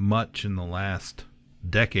been much in the last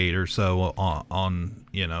decade or so on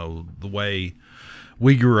the way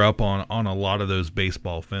we grew up on a lot of those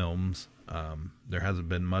baseball films. There hasn't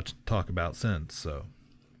been much to talk about since. So.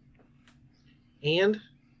 And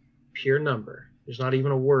pure number. There's not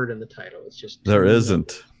even a word in the title. It's just there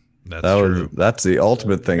isn't. That's true. That's the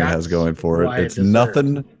ultimate thing it has going for it. It's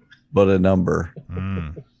nothing but a number.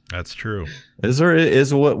 That's true. Is there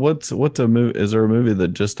a movie? Is there a movie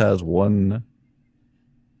that just has one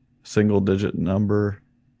single digit number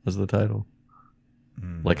as the title?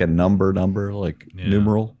 Like a number, like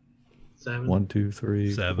numeral? 7. 1, 2,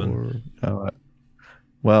 3, 7. 4. Oh,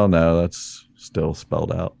 well, no, that's still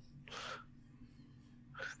spelled out.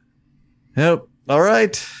 Yep. All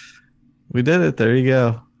right. We did it. There you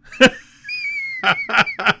go.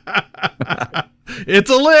 It's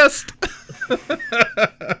a list.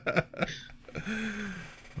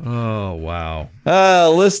 Oh, wow.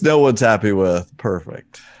 List no one's happy with.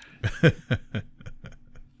 Perfect.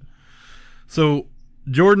 So,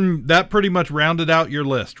 Jordan, that pretty much rounded out your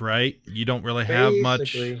list, right? You don't really have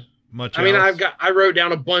much I mean, else? I wrote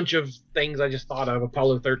down a bunch of things I just thought of.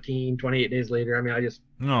 Apollo 13, 28 Days Later. I mean, I just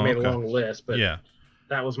made a long list, but yeah,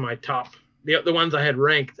 that was my top. The ones I had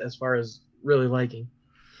ranked as far as really liking.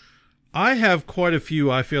 I have quite a few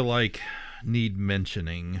I feel like need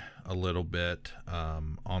mentioning a little bit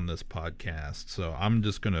on this podcast. So I'm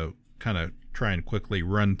just going to kind of try and quickly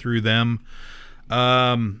run through them.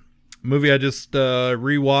 Movie I just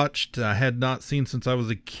rewatched. I had not seen since I was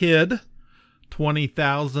a kid.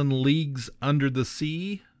 20,000 Leagues Under the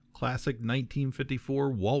Sea, classic 1954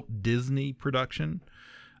 Walt Disney production.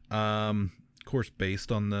 Of course,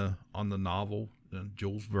 based on the novel,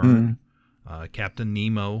 Jules Verne, Captain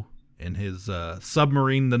Nemo and his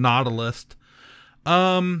submarine, the Nautilus.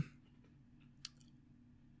 I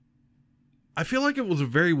feel like it was a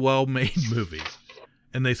very well-made movie,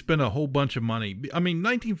 and they spent a whole bunch of money. I mean,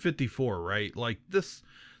 1954, right? Like this,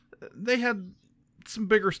 they had some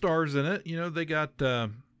bigger stars in it. They got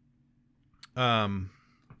oh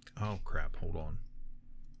crap, hold on.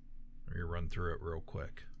 Let me run through it real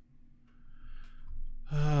quick.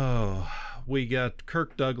 Oh, we got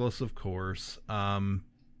Kirk Douglas, of course,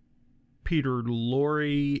 Peter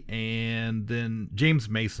Lorre, and then James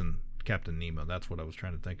Mason, Captain Nemo. That's what I was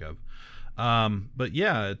trying to think of. But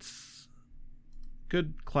yeah, it's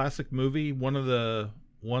good classic movie. One of the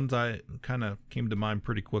ones I kind of came to mind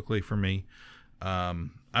pretty quickly for me. I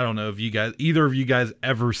don't know if either of you guys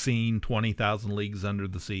ever seen 20,000 Leagues Under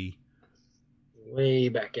the Sea? Way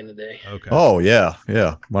back in the day. Okay. Oh yeah.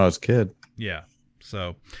 When I was a kid. Yeah.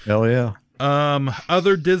 So. Hell yeah.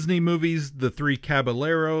 Other Disney movies, The Three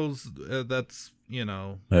Caballeros. That's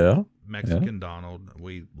Mexican Donald.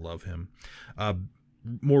 We love him.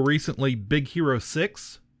 More recently, Big Hero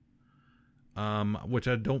 6, which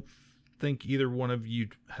I don't think either one of you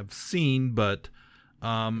have seen, but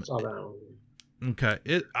saw that one. Okay.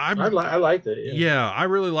 I liked it. Yeah, I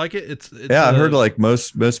really like it. It's I heard like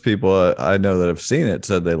most people I know that have seen it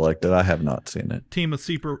said they liked it. I have not seen it. Team of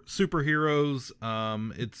superheroes.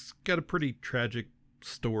 It's got a pretty tragic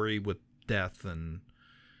story with death and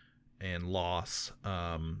loss.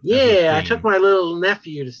 I took my little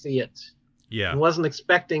nephew to see it. Yeah. I wasn't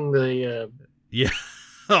expecting the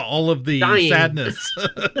all of the dying. Sadness.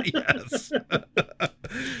 Yes.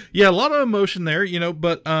 Yeah, a lot of emotion there,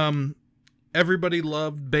 but everybody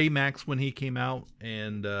loved Baymax when he came out,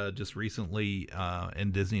 and just recently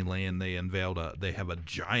in Disneyland they have a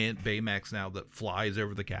giant Baymax now that flies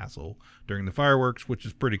over the castle during the fireworks, which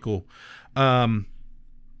is pretty cool.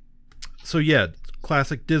 So yeah,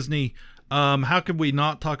 classic Disney. How could we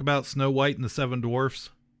not talk about Snow White and the Seven Dwarfs?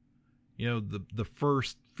 The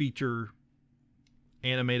first feature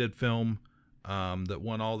animated film that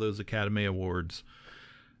won all those Academy Awards,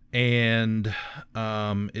 and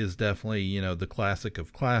is definitely the classic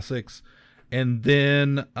of classics. And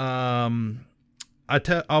then I'll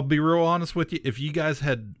be real honest with you, if you guys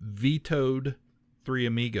had vetoed Three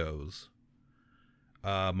Amigos,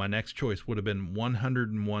 my next choice would have been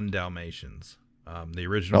 101 Dalmatians, the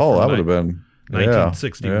original. That would have been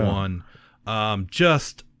 1961.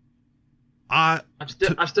 I've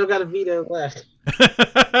still got a veto left.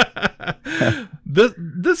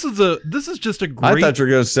 This is just a great. I thought you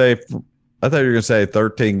were going to say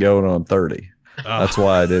 13 going on 30. That's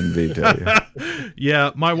why I didn't veto you.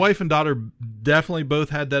 Yeah, my wife and daughter definitely both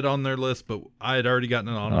had that on their list, but I had already gotten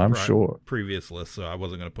it on a previous list, so I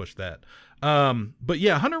wasn't going to push that. But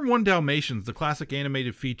yeah, 101 Dalmatians, the classic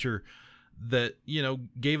animated feature that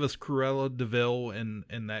gave us Cruella de Vil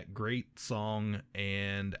and that great song,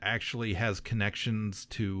 and actually has connections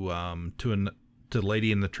to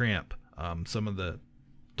Lady and the Tramp. Some of the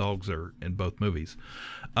dogs are in both movies.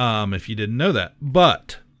 If you didn't know that,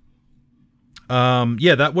 but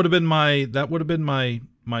that would have been my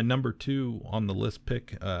number 2 on the list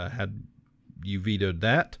pick. Had you vetoed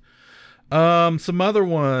that. Some other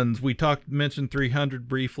ones we mentioned 300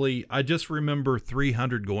 briefly. I just remember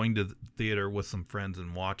 300 going to the theater with some friends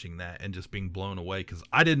and watching that and just being blown away, because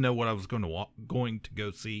I didn't know what I was going to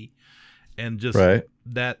go see, and just that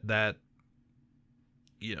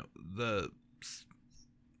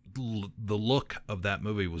the look of that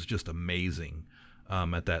movie was just amazing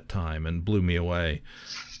at that time and blew me away.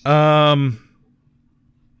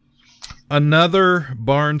 Another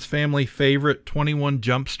Barnes family favorite, 21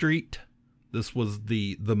 Jump Street. This was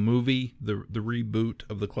the movie, the reboot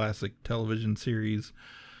of the classic television series.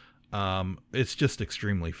 It's just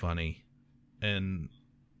extremely funny, and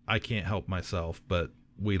I can't help myself, but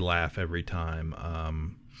we laugh every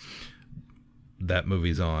time that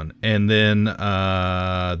movie's on. And then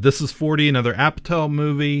This Is 40, another Apatow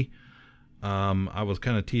movie. I was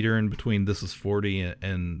kind of teetering between This Is 40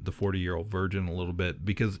 and The 40-Year-Old Virgin a little bit,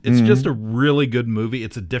 because it's just a really good movie.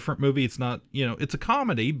 It's a different movie. It's not, it's a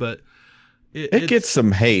comedy, but it gets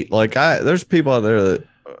some hate. Like there's people out there that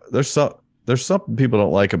there's something people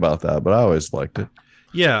don't like about that, but I always liked it.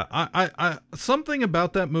 Yeah, I something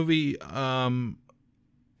about that movie. I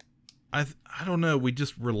don't know. We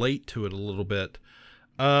just relate to it a little bit.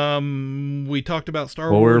 We talked about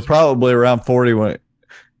Star Wars. Well, we were probably around 40 when it.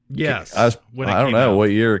 Yes, I don't know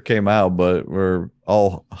what year it came out, but we're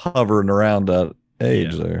all hovering around that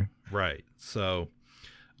age there. Right. So,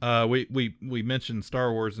 we mentioned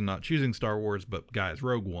Star Wars and not choosing Star Wars, but guys,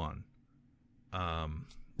 Rogue One.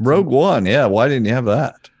 Rogue One, yeah. Why didn't you have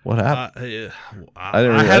that? What happened?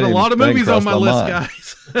 I had a lot of movies on my list,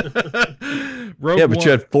 guys. Rogue One.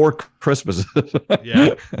 You had 4 Christmases.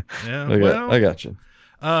 Yeah. I got you.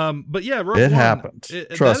 But yeah, Rogue It One, happens.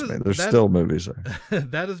 Trust me, there's still movies there.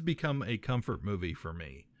 That has become a comfort movie for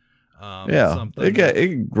me.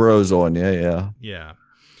 It grows on you. Yeah.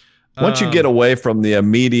 Once you get away from the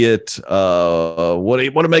immediate, what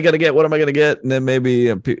am I going to get? What am I going to get? And then maybe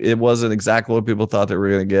it wasn't exactly what people thought they were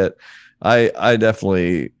going to get. I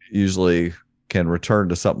definitely usually can return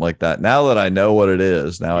to something like that. Now that I know what it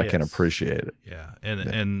is, I can appreciate it. Yeah.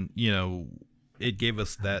 And it gave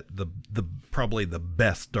us the probably the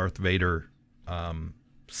best Darth Vader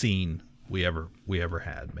scene we ever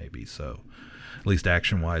had, maybe. So at least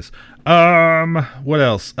action wise. What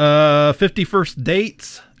else? 50 First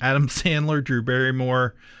Dates, Adam Sandler, Drew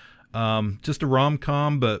Barrymore. Just a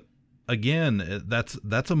rom-com, but again,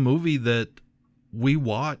 that's a movie that we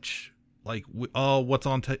watch. Like, what's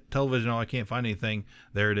on television? Oh, I can't find anything.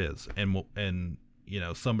 There it is, and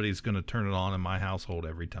somebody's going to turn it on in my household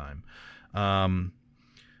every time.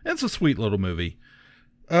 It's a sweet little movie.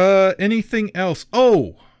 Anything else?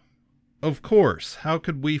 Oh, of course. How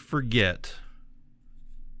could we forget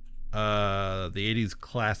the 80s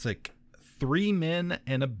classic 3 Men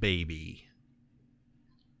and a Baby.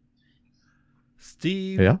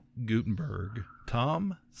 Steve Guttenberg,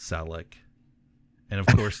 Tom Selleck, and of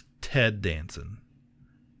course Ted Danson.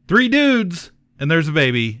 3 dudes and there's a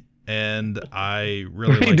baby, and I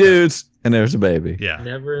really like 3 dudes and there's a baby. Yeah,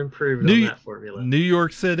 never improved on that formula. New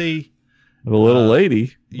York City. The little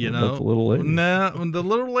lady, you know, the little lady. Nah, the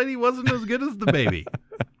little lady wasn't as good as the baby.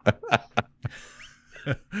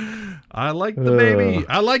 I like the baby.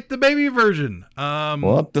 I like the baby version.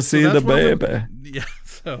 Want to see the baby. Yeah.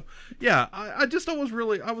 So yeah, I just always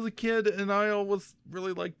really, I was a kid and I always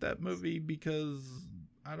really liked that movie because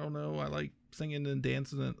I don't know, I like singing and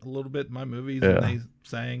dancing a little bit in my movies, and they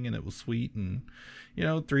sang and it was sweet, and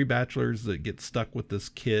 3 bachelors that get stuck with this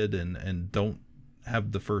kid and don't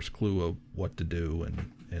have the first clue of what to do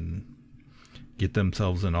and get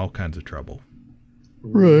themselves in all kinds of trouble.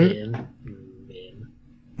 Right. Men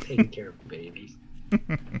taking care of babies.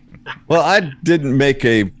 Well, I didn't make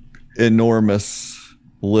a enormous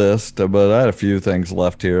list, but I had a few things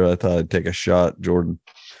left here. I thought I'd take a shot. Jordan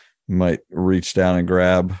might reach down and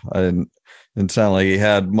grab. Didn't sound like he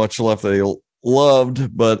had much left that he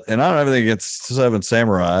loved, but I don't have anything against Seven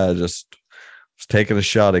Samurai. I just was taking a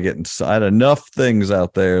shot at getting. I had enough things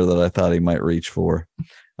out there that I thought he might reach for.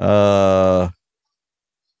 Down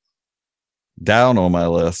on my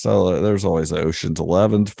list, there's always Ocean's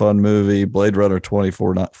 11, fun movie. Blade Runner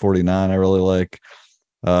 2049, I really like.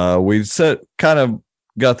 We kind of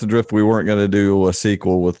got the drift. We weren't going to do a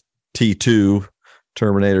sequel with T2,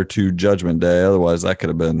 Terminator 2, Judgment Day. Otherwise, that could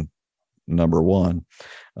have been number 1.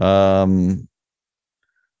 A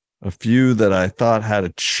few that I thought had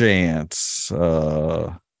a chance.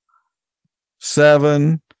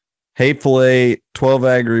 7, Hateful Eight, 12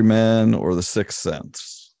 Angry Men, or The Sixth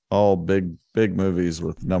Sense. All big movies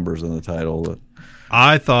with numbers in the title.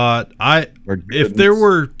 I thought if there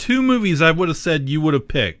were 2 movies I would have said you would have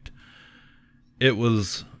picked, it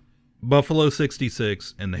was Buffalo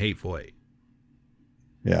 66 and The Hateful Eight.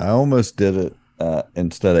 Yeah, I almost did it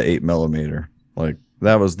instead of 8mm. Like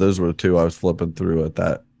those were the 2 I was flipping through at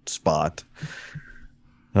that spot.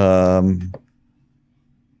 That's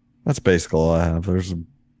basically all I have.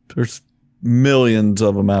 There's millions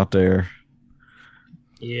of them out there.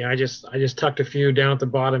 Yeah, I just tucked a few down at the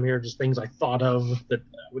bottom here, just things I thought of that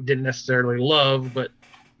I didn't necessarily love, but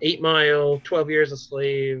 8 Mile, 12 Years a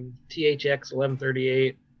Slave, THX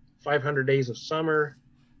 1138, 500 Days of Summer,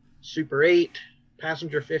 Super 8,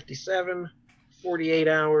 Passenger 57, 48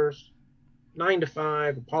 Hours, 9 to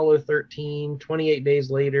 5, Apollo 13, 28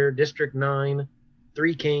 Days Later, District 9,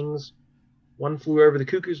 3 Kings, One Flew Over the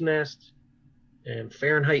Cuckoo's Nest, and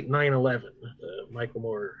Fahrenheit 9/11, the Michael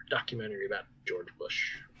Moore documentary about George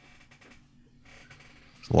Bush.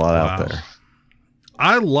 There's a lot out there.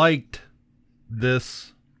 I liked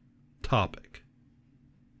this topic.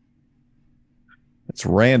 It's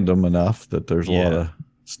random enough that there's a lot of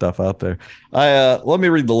stuff out there. Let me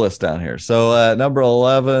read the list down here. So at number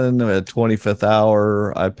 11, at 25th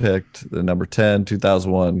Hour, I picked the number 10,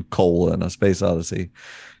 2001, A Space Odyssey.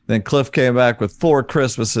 Then Cliff came back with 4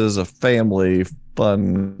 Christmases, a family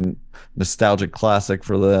fun, nostalgic classic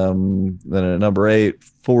for them. Then at number 8,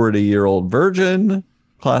 40-Year-Old Virgin,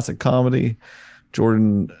 classic comedy.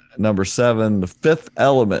 Jordan, number 7, The Fifth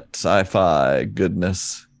Element, sci-fi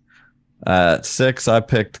goodness. At 6, I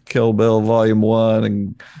picked Kill Bill Volume 1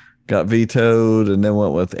 and got vetoed, and then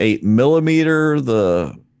went with 8mm,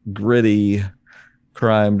 the gritty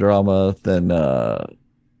crime drama. Then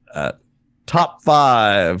at top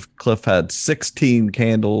 5, Cliff had 16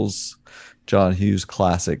 Candles, John Hughes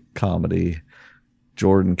classic comedy.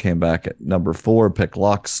 Jordan came back at number 4, picked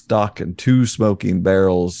Lock, Stock, and 2 Smoking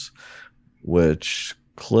Barrels, which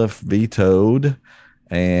Cliff vetoed.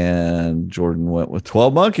 And Jordan went with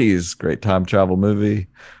 12 Monkeys, great time travel movie.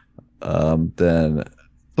 Then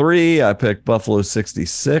 3, I picked Buffalo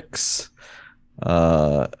 66,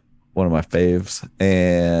 one of my faves.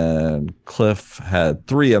 And Cliff had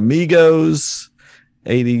 3 Amigos,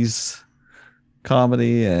 80s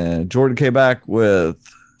comedy. And Jordan came back with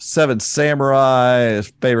 7 Samurai,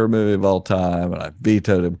 his favorite movie of all time. And I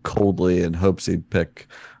vetoed him coldly in hopes he'd pick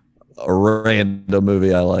a random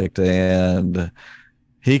movie I liked. And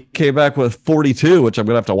he came back with 42, which I'm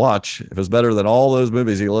going to have to watch. If it's better than all those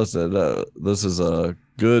movies he listed, this is a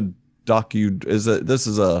good docu. It's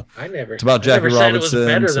about Jackie Robinson.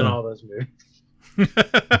 Said it was better than all those movies.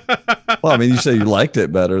 Well, I mean, you say you liked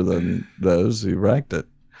it better than those. You ranked it.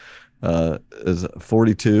 Is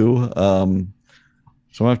 42. So I'm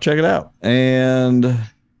going to check it out. And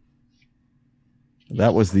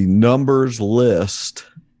that was the numbers list.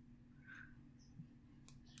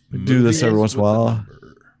 We do this every once in a while.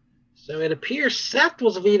 So it appears Seth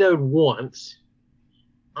was vetoed once.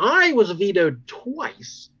 I was vetoed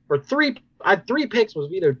twice. Or three. I had 3 picks, was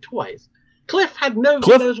vetoed twice. Cliff had no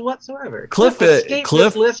vetoes whatsoever. Cliff escaped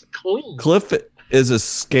this list clean. Cliff is a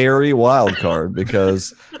scary wild card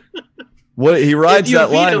because what he rides if you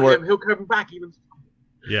that line veto where him, he'll come back even.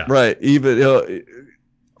 Yeah. Right. Even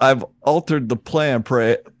I've altered the plan.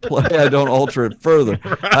 Play I don't alter it further.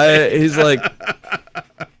 Right. He's like,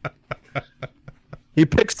 he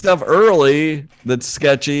picks stuff early that's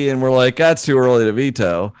sketchy, and we're like, that's too early to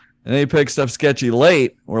veto. And then he picks stuff sketchy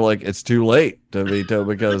late. We're like, it's too late to veto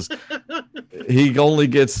because he only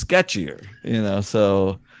gets sketchier,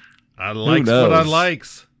 So I likes what I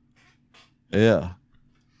likes. Yeah.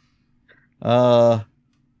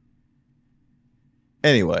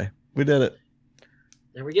 Anyway, we did it.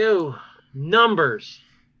 There we go. Numbers.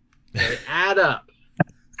 They add up.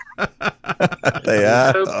 They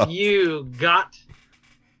add hope up. You got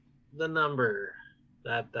the number.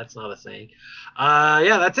 That's not a saying.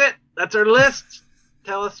 Yeah, that's it. That's our list.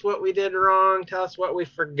 Tell us what we did wrong. Tell us what we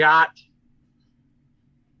forgot.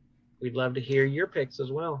 We'd love to hear your picks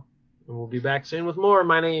as well. And we'll be back soon with more.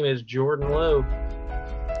 My name is Jordan Lowe.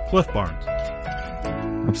 Cliff Barnes.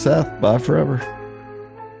 I'm Seth. Bye forever.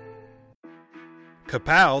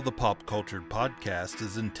 Ka-Pow, the pop cultured podcast,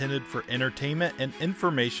 is intended for entertainment and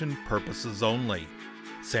information purposes only.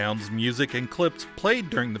 Sounds, music, and clips played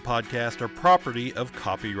during the podcast are property of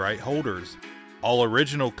copyright holders. All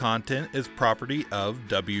original content is property of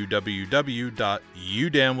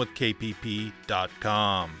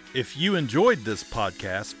www.udownwithkpp.com. If you enjoyed this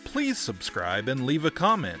podcast, please subscribe and leave a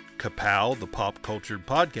comment. Ka-Pow, the pop cultured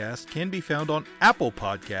podcast, can be found on Apple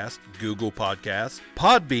Podcasts, Google Podcasts,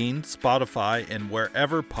 Podbean, Spotify, and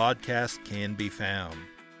wherever podcasts can be found.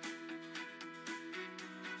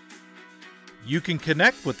 You can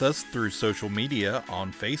connect with us through social media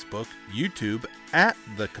on Facebook, YouTube, at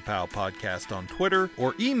the Ka-Pow Podcast on Twitter,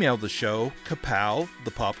 or email the show, Ka-Pow,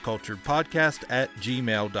 the pop cultured podcast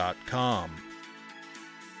 @gmail.com.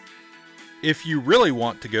 If you really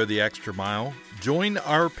want to go the extra mile, join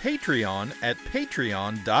our Patreon at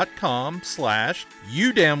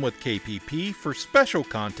patreon.com/udownwithkpp for special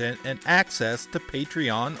content and access to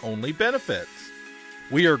Patreon-only benefits.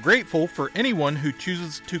 We are grateful for anyone who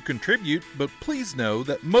chooses to contribute, but please know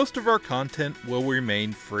that most of our content will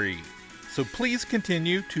remain free. So please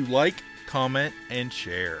continue to like, comment, and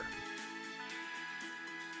share.